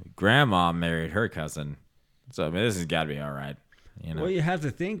mean, grandma married her cousin, so I mean, this has got to be all right. Well, you have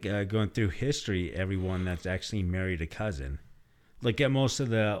to think going through history, everyone that's actually married a cousin. Look at most of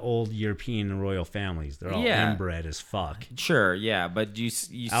the old European royal families. They're all inbred as fuck. Sure, yeah, but you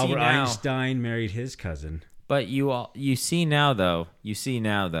see Albert now, Einstein married his cousin. But you see now though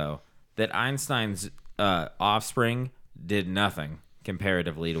that Einstein's offspring did nothing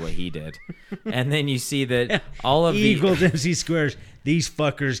comparatively to what he did. And then you see that all of E equals MC squares. These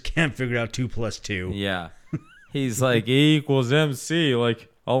fuckers can't figure out 2 + 2. Yeah. He's like, E equals MC,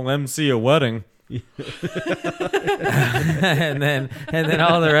 like I'll MC a wedding. and then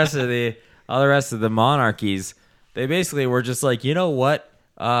all the rest of the monarchies, they basically were just like, you know what?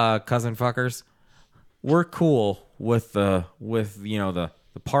 cousin fuckers, we're cool with the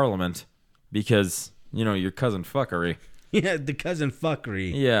parliament because your cousin fuckery. Yeah, the cousin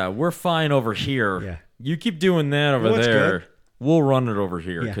fuckery. Yeah, we're fine over here. Yeah. You keep doing that over What's there. good? We'll run it over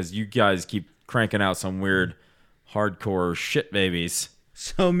here Yeah. because you guys keep cranking out some weird, hardcore shit babies.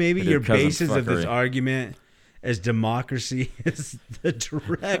 So maybe With your your cousin basis of this fuckery. argument is democracy is the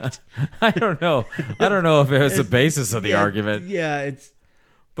direct. I don't know. I don't know if it was the basis of the argument. Yeah, it's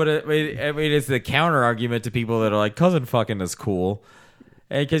But I mean, it's the counter argument to people that are like, cousin fucking is cool.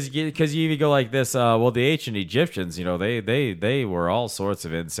 And because you even go like this, well, the ancient Egyptians, they were all sorts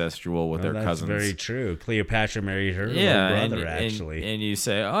of incestual with their that's cousins. very true. Cleopatra married her Yeah, little and, brother, actually. and you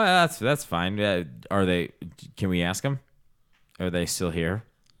say, oh, that's fine. Are they? Can we ask them? Are they still here?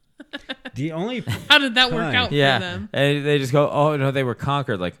 The only How did that work Fine. out Yeah, for them? and they just go, oh no, they were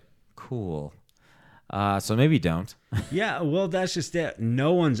conquered. Like, cool. So maybe don't. yeah, well, that's just it.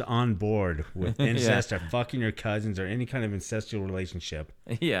 No one's on board with incest or fucking your cousins or any kind of incestual relationship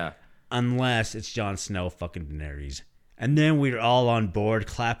Yeah. unless it's Jon Snow fucking Daenerys. And then we're all on board,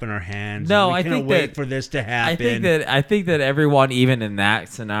 clapping our hands. No, we I can't think wait that- for this to happen. I think that everyone, even in that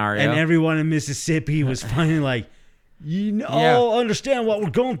scenario, and everyone in Mississippi was finally like, Yeah. all understand what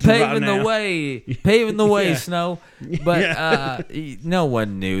we're going through right paving now. the way, Yeah. Snow. But no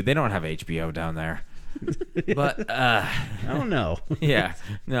one knew. They don't have HBO down there. But I don't know. yeah,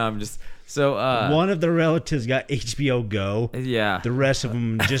 no, I'm just so. One of the relatives got HBO Go. Yeah, The rest of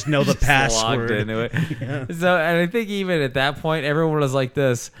them just know the Just logged password. into it. So, and I think even at that point, everyone was like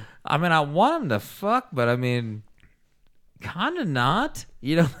this. I mean, I want them to fuck, but I mean, kind of not.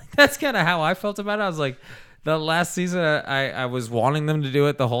 That's kind of how I felt about it. I was like, the last season, I was wanting them to do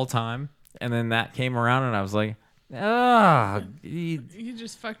it the whole time, and then that came around, and I was like, You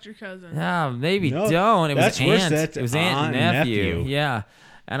just fucked your cousin. maybe No, don't. It was that's worse. aunt. That's It was aunt and aunt and nephew. nephew. Yeah,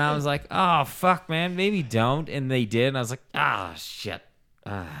 and I was like, oh fuck, man, maybe don't. And they did, and I was like, shit.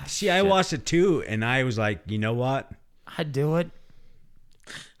 See, I watched it too, and I was like, you know what? I'd do it.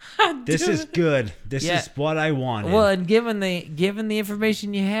 This is good. This Yeah. is what I wanted. Well, and given the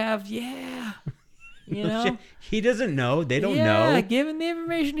information you have, yeah, He doesn't know. They don't yeah, know. given the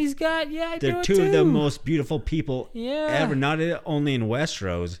information he's got, yeah, I do They're it two too. of the most beautiful people Yeah. ever. Not only in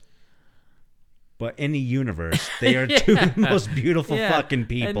Westeros, but in the universe. They are two of the most beautiful Yeah. fucking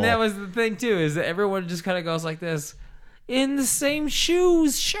people. And that was the thing too, is that everyone just kind of goes like this, in the same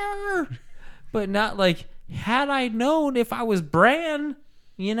shoes, sure, but not like, had I known if I was Bran,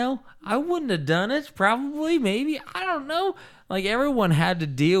 I wouldn't have done it. Probably, maybe, I don't know. Like everyone had to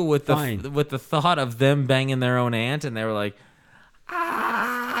deal with Fine. with the thought of them banging their own aunt, and they were like,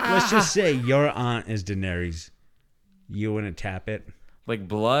 Let's just say your aunt is Daenerys. You wouldn't tap it. like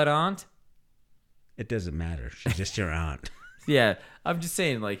blood aunt. It doesn't matter. She's just your aunt. Yeah, I'm just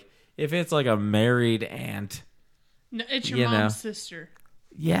saying, like, if it's like a married aunt, No, it's your You know. mom's sister.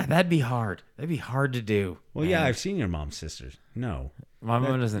 yeah, that'd be hard. That'd be hard to do. Well, yeah, I've seen your mom's sisters. No. My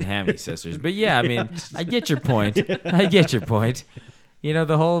mom doesn't have any sisters, but yeah, I mean, I get your point. I get your point.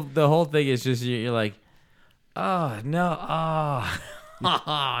 The whole thing is just you're like, oh no,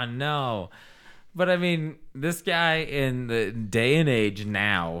 oh no. But I mean, this guy in the day and age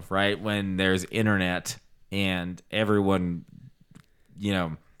now, right, when there's internet and everyone,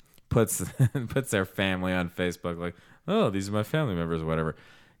 puts their family on Facebook, like, oh, these are my family members or whatever.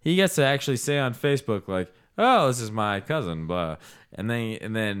 He gets to actually say on Facebook, like, oh, this is my cousin, blah. And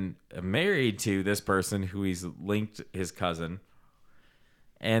then married to this person who he's linked his cousin,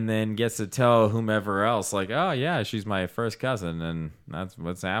 and then gets to tell whomever else, like, oh yeah, she's my first cousin, and that's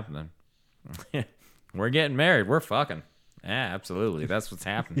what's happening. We're getting married. We're fucking. Yeah, absolutely. That's what's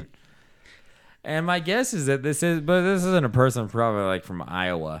happening. And my guess is that this isn't a person probably like from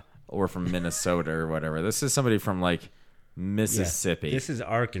Iowa or from Minnesota or whatever. This is somebody from like Mississippi. Yeah, this is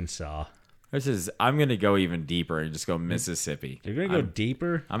Arkansas. I'm going to go even deeper and just go Mississippi. You're going to go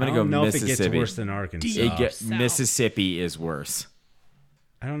deeper? I'm gonna I don't go know if it Mississippi. gets worse than Arkansas. South. Mississippi is worse.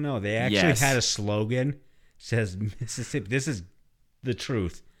 I don't know. They actually Yes. had a slogan. Says Mississippi. This is the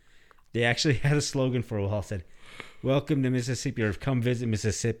truth. They actually had a slogan for a while. Said, "Welcome to Mississippi," or "Come visit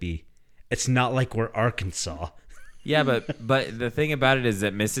Mississippi." It's not like we're Arkansas. Yeah, but the thing about it is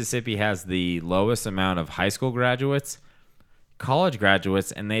that Mississippi has the lowest amount of high school graduates, college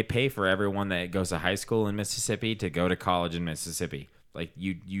graduates, and they pay for everyone that goes to high school in Mississippi to go to college in Mississippi. Like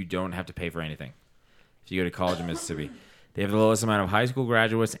you don't have to pay for anything if you go to college in Mississippi. They have the lowest amount of high school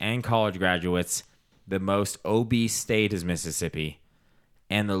graduates and college graduates. The most obese state is Mississippi,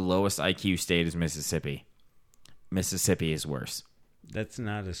 and the lowest IQ state is Mississippi. Mississippi is worse. That's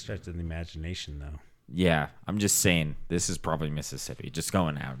not a stretch of the imagination, though. Yeah, I'm just saying this is probably Mississippi. Just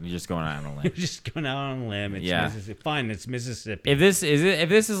going out. You're just going out on a limb. You're just going out on a limb. It's Yeah. Mississippi. Fine, it's Mississippi. If this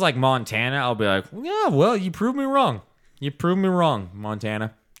is like Montana, I'll be like, yeah, well, you proved me wrong. You proved me wrong,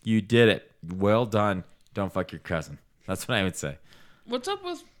 Montana. You did it. Well done. Don't fuck your cousin. That's what I would say. What's up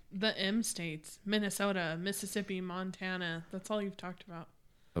with the M states? Minnesota, Mississippi, Montana. That's all you've talked about.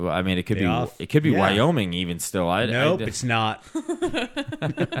 Well, I mean, it could be Yeah. Wyoming even still. Nope, it's not.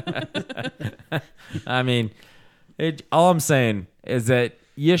 I mean, all I'm saying is that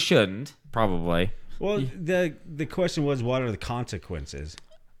you shouldn't probably. Well, the question was, what are the consequences?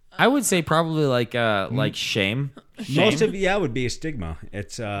 I would say probably like shame. Most of it, would be a stigma.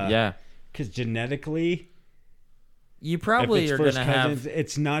 It's Yeah. because genetically, You if probably it's are first gonna have. cousins,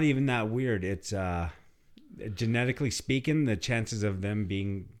 it's not even that weird. It's genetically speaking, the chances of them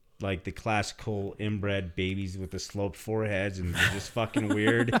being like the classical inbred babies with the sloped foreheads and they're just fucking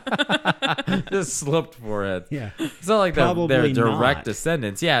weird. Just sloped forehead. Yeah. It's not like they're Probably direct not.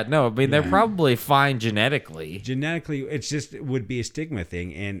 descendants. Yeah, no, I mean, they're probably fine genetically. Genetically, it would be a stigma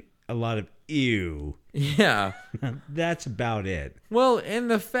thing and a lot of ew. Yeah. That's about it. Well,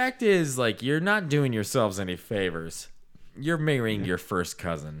 and the fact is, like, you're not doing yourselves any favors. You're marrying your first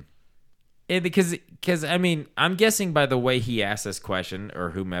cousin. And because I mean, I'm guessing by the way he asked this question,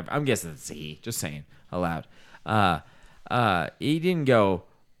 or whomever, I'm guessing it's he, just saying aloud. He didn't go,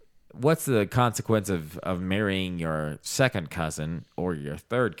 what's the consequence of marrying your second cousin or your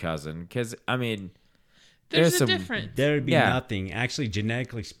third cousin? Because, I mean, There's a some difference. There would be Yeah. nothing. Actually,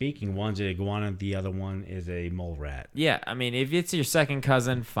 genetically speaking, one's an iguana, the other one is a mole rat. Yeah, I mean, if it's your second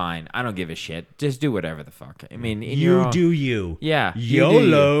cousin, fine. I don't give a shit. Just do whatever the fuck. I mean, in your You own- do you. Yeah, you do you.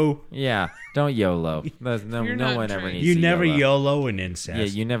 YOLO. Yeah, don't YOLO. No You're no not one ever trained. needs You to never YOLO. YOLO an incest. Yeah,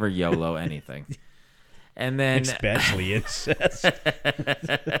 you never YOLO anything. And then, Especially incest.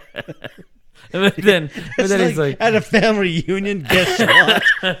 but then he's like, at a family reunion, guess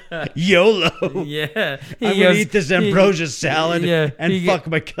what? YOLO. yeah, I'm going to eat this ambrosia salad and he- fuck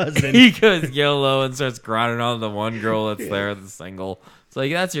my cousin. He goes YOLO and starts grinding on the one girl that's there, the single. It's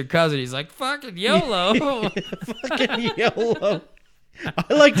like, that's your cousin. He's like, fucking YOLO. Fucking YOLO.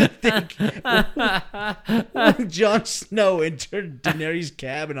 I like to think when Jon Snow entered Daenerys'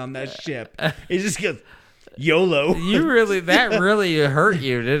 cabin on that ship, he just goes, YOLO. That really hurt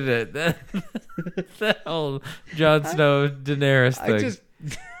you, didn't it? That whole Jon Snow Daenerys thing.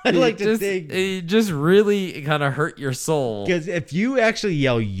 I like to think. It just really kind of hurt your soul. Because if you actually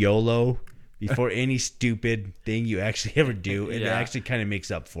yell YOLO before any stupid thing you actually ever do, it Yeah. actually kind of makes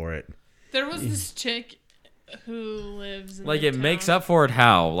up for it. There was this chick who lives in Like, the it makes town. up for it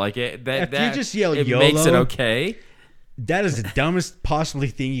how? Like, it If you just yell it makes it YOLO, okay? That is the dumbest possibly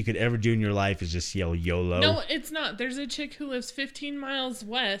thing you could ever do in your life is just yell YOLO. No, it's not. There's a chick who lives 15 miles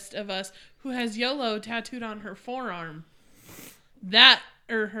west of us who has YOLO tattooed on her forearm. That,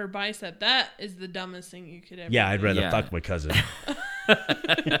 or her bicep, that is the dumbest thing you could ever Yeah, I'd do. rather Yeah. fuck my cousin.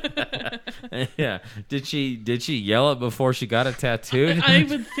 Yeah. Did she yell it before she got it tattooed? I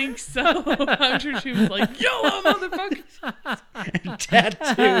would think so. I'm sure she was like, YOLO, motherfucker!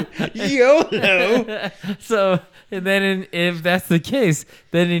 Tattoo YOLO. So, and then if that's the case,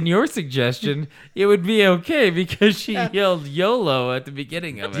 then in your suggestion, it would be okay because she yelled YOLO at the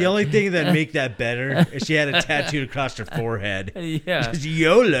beginning of it. The only thing that'd make that better is she had it tattooed across her forehead. Yeah. Just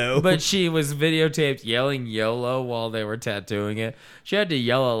YOLO. But she was videotaped yelling YOLO while they were tattooing it. She had to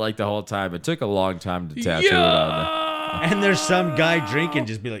yell it like the whole time. It took a long time to tattoo it on And there's some guy drinking,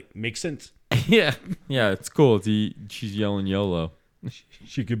 just be like, makes sense. there. Yeah. Yeah, it's cool. She's yelling YOLO.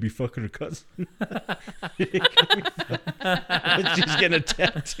 She could be fucking her cousin. But she's getting a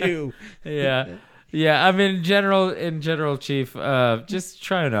tattoo. Yeah. Yeah, I mean, in general, Chief, just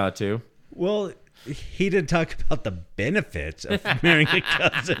try not to. Well, he didn't talk about the benefits of marrying a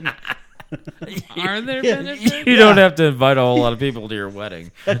cousin. Are there benefits? You don't have to invite a whole lot of people to your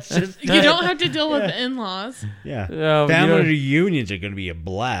wedding. That's just You don't have to deal with the in-laws. Yeah. No, you Family don't- reunions are going to be a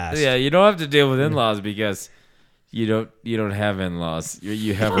blast. Yeah, you don't have to deal with in-laws because you don't have in-laws.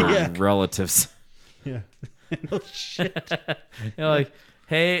 You have Yeah. relatives. Yeah. No shit. You're like,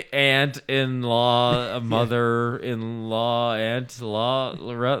 hey, aunt-in-law, mother-in-law, aunt-in-law.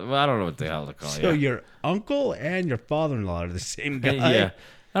 I don't know what the hell to call you. So your uncle and your father-in-law are the same guy. Yeah.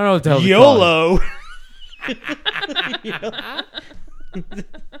 I don't know what the hell to call you. YOLO.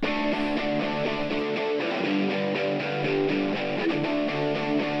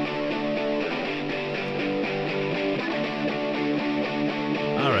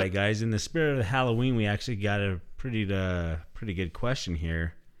 All right, guys. In the spirit of Halloween, we actually got a pretty good question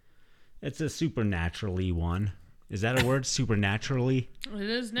here. It's a supernaturally one. Is that a word? Supernaturally? It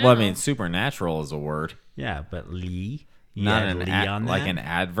is now. Well, I mean, supernatural is a word, Yeah, but Lee? You not add an Lee on like that? an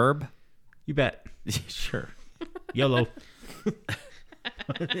adverb. You bet. Sure. YOLO.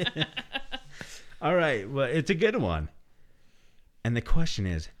 All right. Well, it's a good one. And the question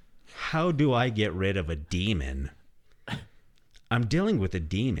is, how do I get rid of a demon? I'm dealing with a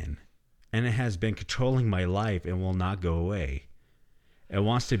demon, and it has been controlling my life and will not go away. It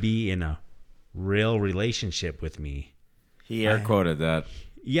wants to be in a real relationship with me. He air quoted that.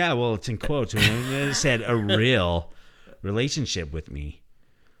 Yeah, well, it's in quotes. When it said a real relationship with me.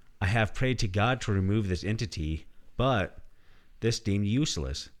 I have prayed to God to remove this entity, but this deemed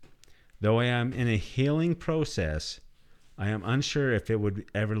useless. Though I am in a healing process, I am unsure if it would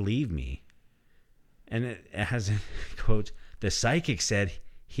ever leave me. And it has, quote, the psychic said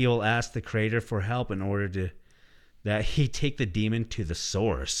he will ask the creator for help in order that he take the demon to the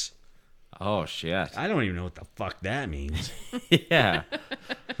source. Oh shit. I don't even know what the fuck that means. Yeah.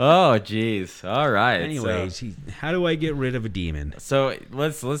 Oh jeez. All right. Anyways, how do I get rid of a demon? So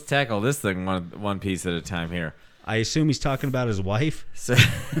let's tackle this thing one piece at a time here. I assume he's talking about his wife. So,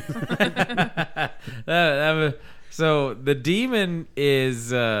 so the demon is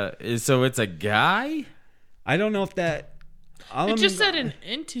so it's a guy. I don't know if that. It just said an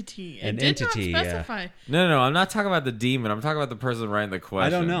entity. It did entity, not yeah. specify. No. I'm not talking about the demon. I'm talking about the person writing the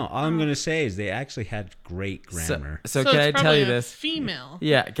question. I don't know. All I'm going to say is they actually had great grammar. So So can it's I tell probably you a this? Female.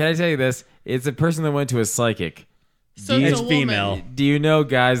 Yeah. Can I tell you this? It's a person that went to a psychic. So It's it's a woman. female. Do you know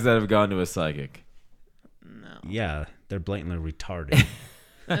guys that have gone to a psychic? No. Yeah, they're blatantly retarded.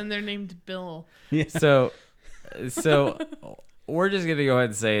 And they're named Bill. So we're just gonna go ahead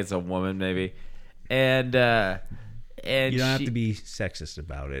and say it's a woman, maybe, and You don't have to be sexist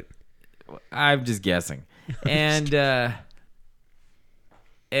about it. I'm just guessing, and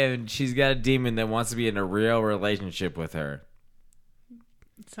she's got a demon that wants to be in a real relationship with her.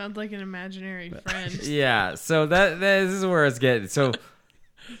 It sounds like an imaginary friend. Yeah, so this is where it's getting. So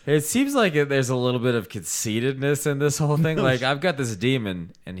it seems like there's a little bit of conceitedness in this whole thing. Like, I've got this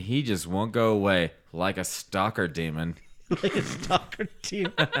demon, and he just won't go away, like a stalker demon. Like a stalker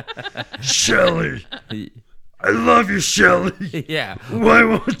demon. Shelly! I love you, Shelly! Yeah. Why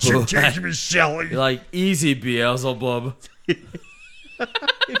won't you take me, Shelly? Like, easy, Beelzebub.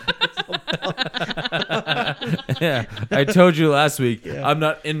 Yeah, I told you last week, I'm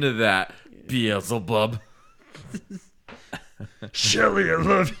not into that, Beelzebub. Shelly, I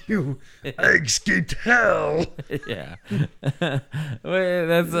love you. I escaped hell. Yeah. Wait,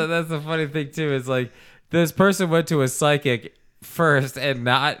 that's the funny thing, too. Is like, this person went to a psychic first and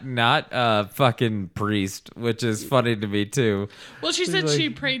not a fucking priest, which is funny to me, too. Well, she said Like- she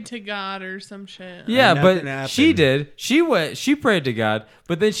prayed to God or some shit. Yeah, And but nothing happened. she did. She prayed to God,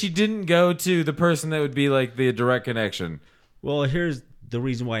 but then she didn't go to the person that would be like the direct connection. Well, here's the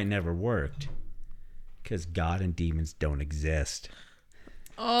reason why it never worked. Because God and demons don't exist.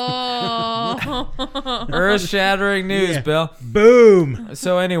 Oh. Earth-shattering news, Yeah. Bill. Boom!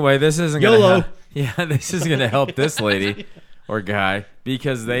 So anyway, this isn't YOLO. this is gonna help this lady or guy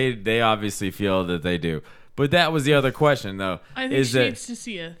because they obviously feel that they do. But that was the other question, though. I think is she that needs to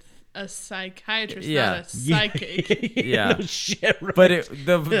see a psychiatrist, Yeah. not a psychic. yeah? No shit, right? But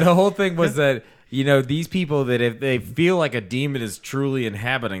the whole thing was that, you know, these people, that if they feel like a demon is truly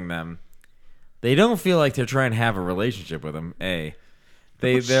inhabiting them, they don't feel like they're trying to have a relationship with them. They're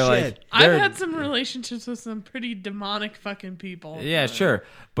like, shit. I've had some relationships with some pretty demonic fucking people. yeah, sure,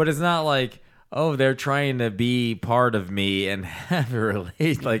 but it's not like, oh, they're trying to be part of me and have a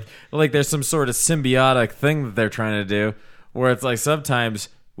relate, like there's some sort of symbiotic thing that they're trying to do, where it's like sometimes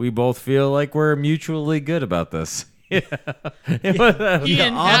we both feel like we're mutually good about this. He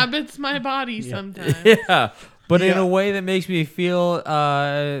inhabits my body sometimes. Yeah, but in a way that makes me feel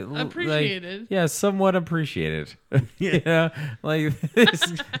Appreciated. Like, yeah, somewhat appreciated. Yeah, like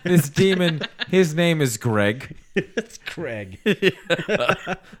this demon. His name is Greg. It's Craig.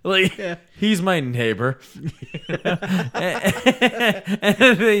 Like he's my neighbor.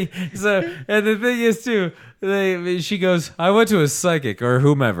 and the thing is too, she goes, I went to a psychic or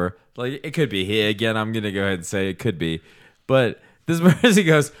whomever. Like, it could be he again. I'm gonna go ahead and say it could be, but this person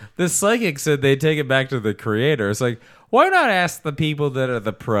goes, the psychic said they take it back to the creator. It's like, why not ask the people that are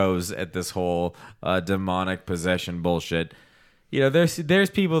the pros at this whole demonic possession bullshit? You know, there's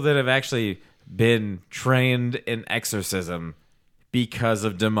people that have actually been trained in exorcism because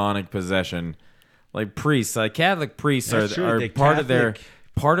of demonic possession, like priests, like Catholic priests That's true. are The part of their Catholic-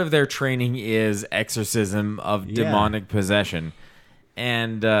 part of their training is exorcism of demonic possession,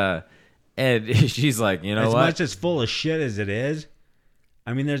 and she's like, you know As what? much as full of shit as it is,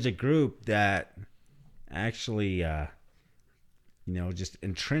 I mean, there's a group that actually, just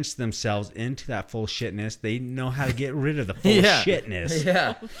entrench themselves into that full shitness. They know how to get rid of the full shitness.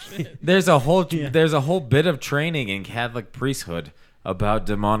 Yeah. There's a whole bit of training in Catholic priesthood about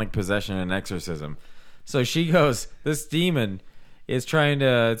demonic possession and exorcism. So she goes, this demon is trying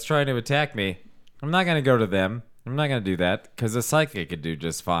to attack me. I'm not going to go to them. I'm not going to do that because a psychic could do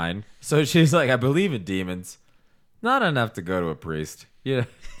just fine. So she's like, I believe in demons. Not enough to go to a priest. Yeah.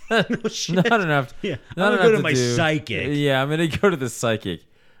 No shit. Not enough. Yeah. Not I'm enough going to to my do. psychic. Yeah, I'm going to go to the psychic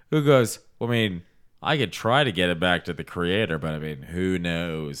who goes, well, I mean, I could try to get it back to the creator, but I mean, who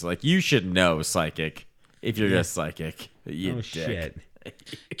knows? Like, you should know, psychic, if you're just psychic. You Oh, dick. shit.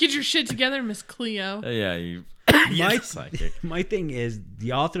 Get your shit together, Miss Cleo. Yeah, you psychic. My thing is,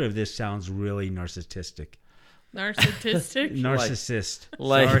 the author of this sounds really narcissistic. Narcissistic. Narcissist.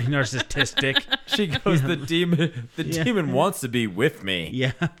 Like- Sorry, narcissistic. She goes, the demon wants to be with me.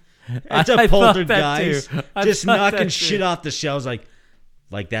 Yeah. It's a I thought that poltergeist. too. I Just thought knocking that too. shit off the shelves like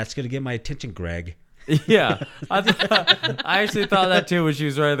that's going to get my attention, Greg. Yeah. I actually thought that too when she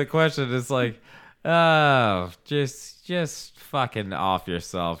was writing the question. It's like, oh, just fucking off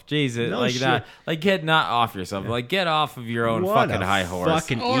yourself. Jesus. No like shit. that. Like, get not off yourself. Like, get off of your own What fucking a high horse.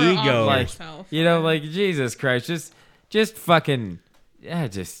 fucking Or ego. on Like, yourself. like, Jesus Christ. Just fucking, yeah,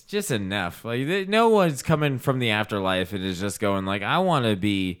 just enough. Like, no one's coming from the afterlife and is just going like, I want to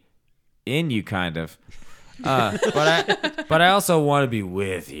be in you, kind of. But I also want to be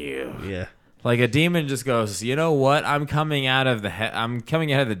with you. Yeah. Like, a demon just goes, you know what? I'm coming out of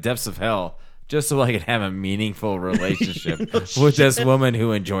the depths of hell just so I can have a meaningful relationship with this woman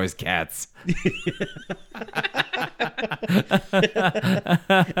who enjoys cats.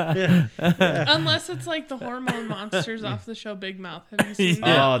 Unless it's like the hormone monsters off the show Big Mouth. Have you seen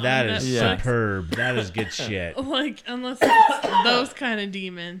that? Oh, that on is Netflix? superb. That is good shit. Like, unless it's those kind of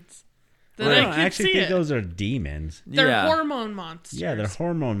demons. Then I I don't can actually see think it. those are demons. They're Yeah. hormone monsters. Yeah, they're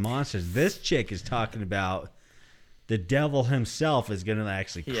hormone monsters. This chick is talking about the devil himself is going to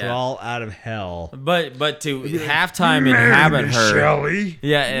actually Yeah. crawl out of hell. But to halftime inhabit Miss her. Shelley.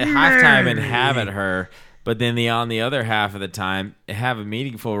 Yeah, at halftime Mary. inhabit her, but then on the other half of the time have a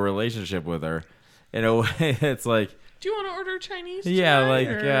meaningful relationship with her. In a way, it's like, Do you want to order Chinese? yeah, tonight, like,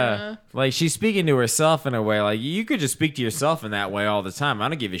 or, yeah, like she's speaking to herself in a way. Like, you could just speak to yourself in that way all the time. I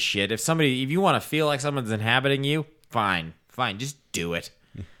don't give a shit if you want to feel like someone's inhabiting you, fine, just do it.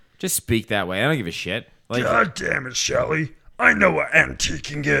 Just speak that way. I don't give a shit. Like, God damn it, Shelley. I know what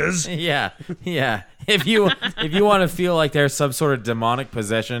antiquing is. yeah. If you want to feel like there's some sort of demonic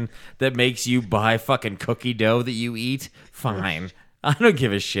possession that makes you buy fucking cookie dough that you eat, fine. I don't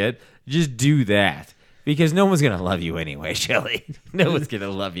give a shit. Just do that. Because no one's gonna love you anyway, Shelley. No one's gonna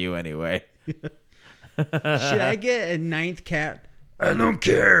love you anyway. Should I get a ninth cat? I don't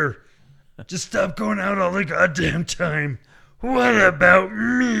care. Just stop going out all the goddamn time. What about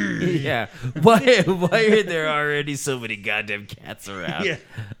me? Yeah. Why are there already so many goddamn cats around? Yeah.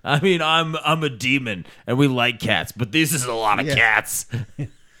 I mean, I'm a demon and we like cats, but this is a lot of cats. You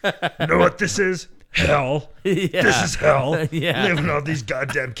know what this is? Hell. Yeah. This is hell. Yeah. Living all these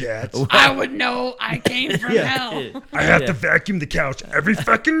goddamn cats. I would know. I came from hell. I have to vacuum the couch every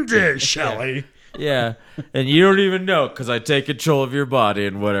fucking day, Shelley. Yeah, and you don't even know because I take control of your body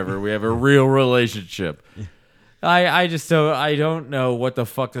and whatever. We have a real relationship. I just don't know what the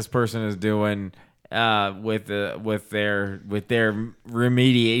fuck this person is doing with their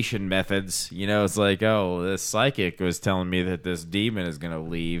remediation methods. You know, it's like, oh, this psychic was telling me that this demon is gonna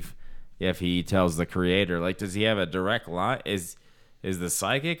leave if he tells the creator. Like, does he have a direct line? Is the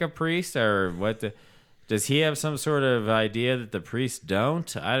psychic a priest or what? Does he have some sort of idea that the priests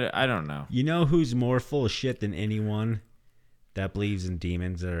don't? I don't know. You know who's more full of shit than anyone that believes in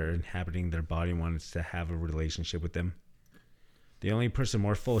demons that are inhabiting their body and wants to have a relationship with them? The only person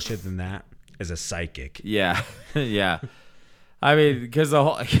more full of shit than that is a psychic. Yeah, yeah. I mean, because the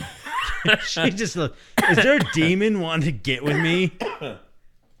whole She just look, is there a demon wanting to get with me?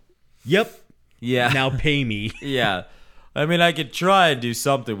 Yep. yeah, Now pay me. yeah. I mean, I could try and do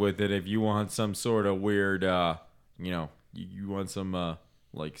something with it if you want some sort of weird, you want some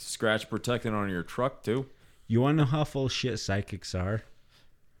like scratch protectant on your truck too. You want to know how full of shit psychics are?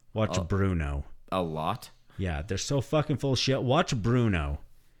 Watch Bruno. A lot. Yeah, they're so fucking full of shit. Watch Bruno.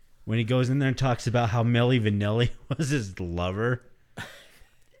 When he goes in there and talks about how Milli Vanilli was his lover.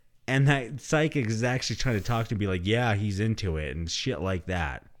 And that psychic is actually trying to talk to him and be like, yeah, he's into it and shit like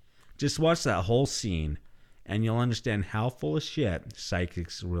that. Just watch that whole scene and you'll understand how full of shit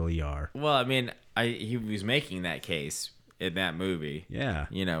psychics really are. Well, I mean, he was making that case in that movie. Yeah.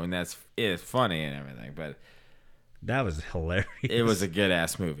 You know, and it's funny and everything, but That was hilarious. it was a good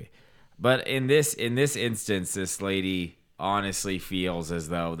ass movie. But in this instance, this lady honestly feels as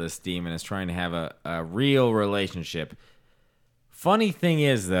though this demon is trying to have a real relationship. Funny thing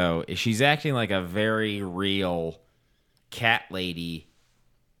is, though, is she's acting like a very real cat lady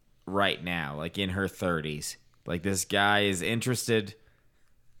right now, like in her 30s. Like, this guy is interested,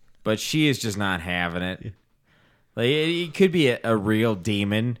 but she is just not having it. Like, it could be a real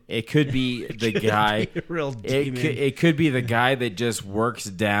demon. It could be the guy. Be a real demon. It could be the guy that just works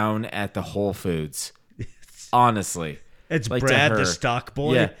down at the Whole Foods. Honestly. It's like Brad, the stock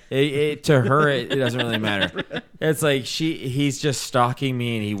boy. Yeah, to her, it doesn't really matter. It's like he's just stalking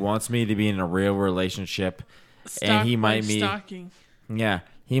me, and he wants me to be in a real relationship. And he might be stalking. Yeah,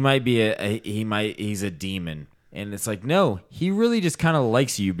 he might be he's a demon, and it's like, no, he really just kind of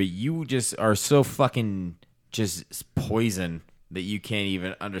likes you, but you just are so fucking just poison that you can't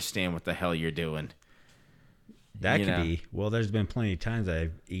even understand what the hell you're doing. That could be. Well, there's been plenty of times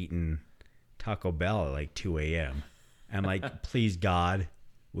I've eaten Taco Bell at like 2 a.m. I'm like, please, God,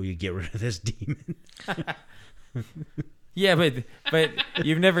 will you get rid of this demon? Yeah, but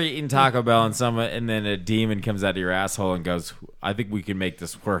you've never eaten Taco Bell and then a demon comes out of your asshole and goes, I think we can make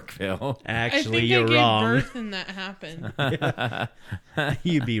this work, Phil. Actually, you're wrong. I think I gave birth and that happened.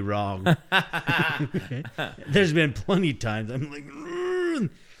 You'd be wrong. There's been plenty of times I'm like,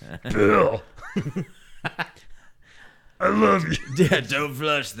 Bill, I love you. Yeah, don't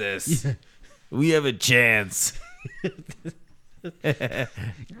flush this. We have a chance.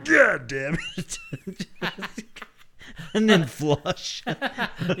 God damn it. And then flush.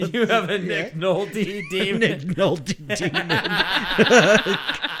 You have a Nick Nolte demon. Nick Nolte demon.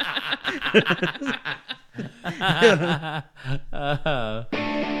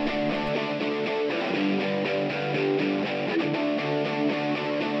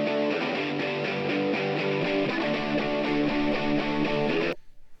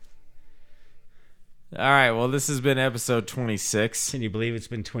 All right, well, this has been episode 26. Can you believe it's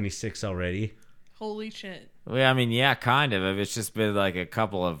been 26 already? Holy shit. Well, I mean, yeah, kind of. It's just been like a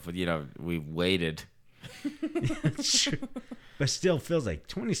couple of, we've waited. But still feels like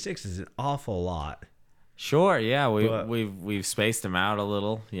 26 is an awful lot. Sure, yeah, we've spaced them out a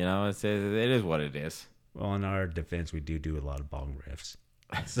little. It is what it is. Well, in our defense, we do a lot of bong riffs.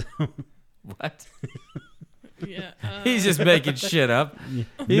 So. What? Yeah, he's just making shit up.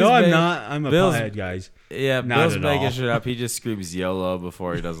 I'm not. I'm a pothead, guys. Yeah, not Bill's at making all. shit up. He just screams YOLO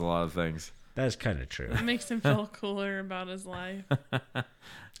before he does a lot of things. That's kind of true. It makes him feel cooler about his life.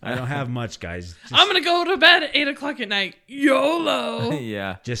 I don't have much, guys. I'm going to go to bed at 8 o'clock at night. YOLO!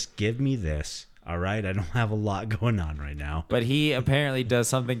 Yeah. Just give me this. All right? I don't have a lot going on right now. But he apparently does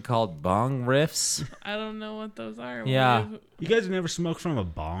something called bong riffs. I don't know what those are. Yeah. You guys have never smoked from a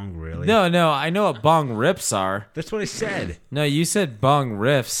bong, really? No, I know what bong rips are. That's what I said. No, you said bong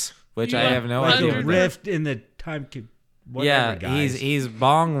riffs, which I have no like idea. a rift in the time... Whatever, guys. He's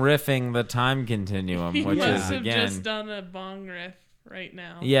bong riffing the time continuum, He which must is, have again... just done a bong riff right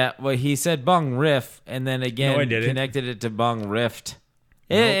now. Yeah, well, he said bong riff, and then again No, I didn't. connected it to bong rift.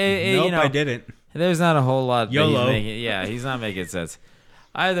 Nope, I didn't. There's not a whole lot. YOLO. He's not making sense.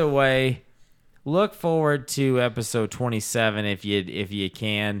 Either way, look forward to episode 27 if you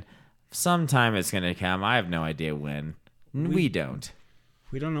can. Sometime it's going to come. I have no idea when. We don't.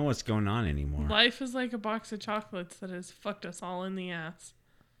 We don't know what's going on anymore. Life is like a box of chocolates that has fucked us all in the ass.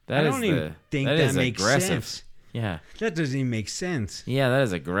 I don't even think that makes aggressive. sense. Yeah. That doesn't even make sense. Yeah, that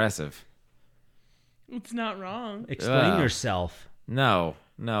is aggressive. It's not wrong. Explain yourself. No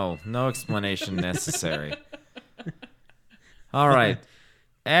explanation necessary. All right.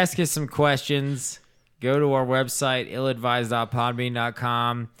 Ask us some questions. Go to our website,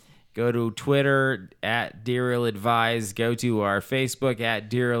 illadvised.podbean.com. Go to Twitter at Dear Ill Advised. Go to our Facebook at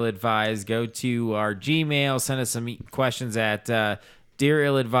Dear Ill Advised. Go to our Gmail. Send us some questions at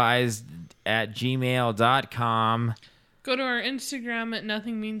dearilladvised@gmail.com. Go to our Instagram at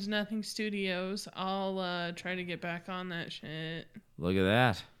Nothing Means Nothing Studios. I'll try to get back on that shit. Look at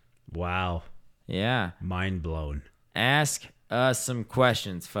that. Wow. Yeah. Mind blown. Ask us some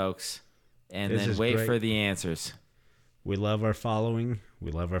questions, folks, and This then is wait great. for the answers. We love our following.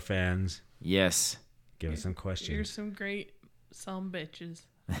 We love our fans. Yes. Give us some You're questions. some great some bitches.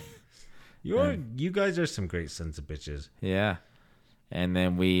 You guys are some great sons of bitches. Yeah. And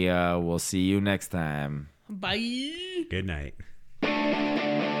then we will see you next time. Bye. Good night.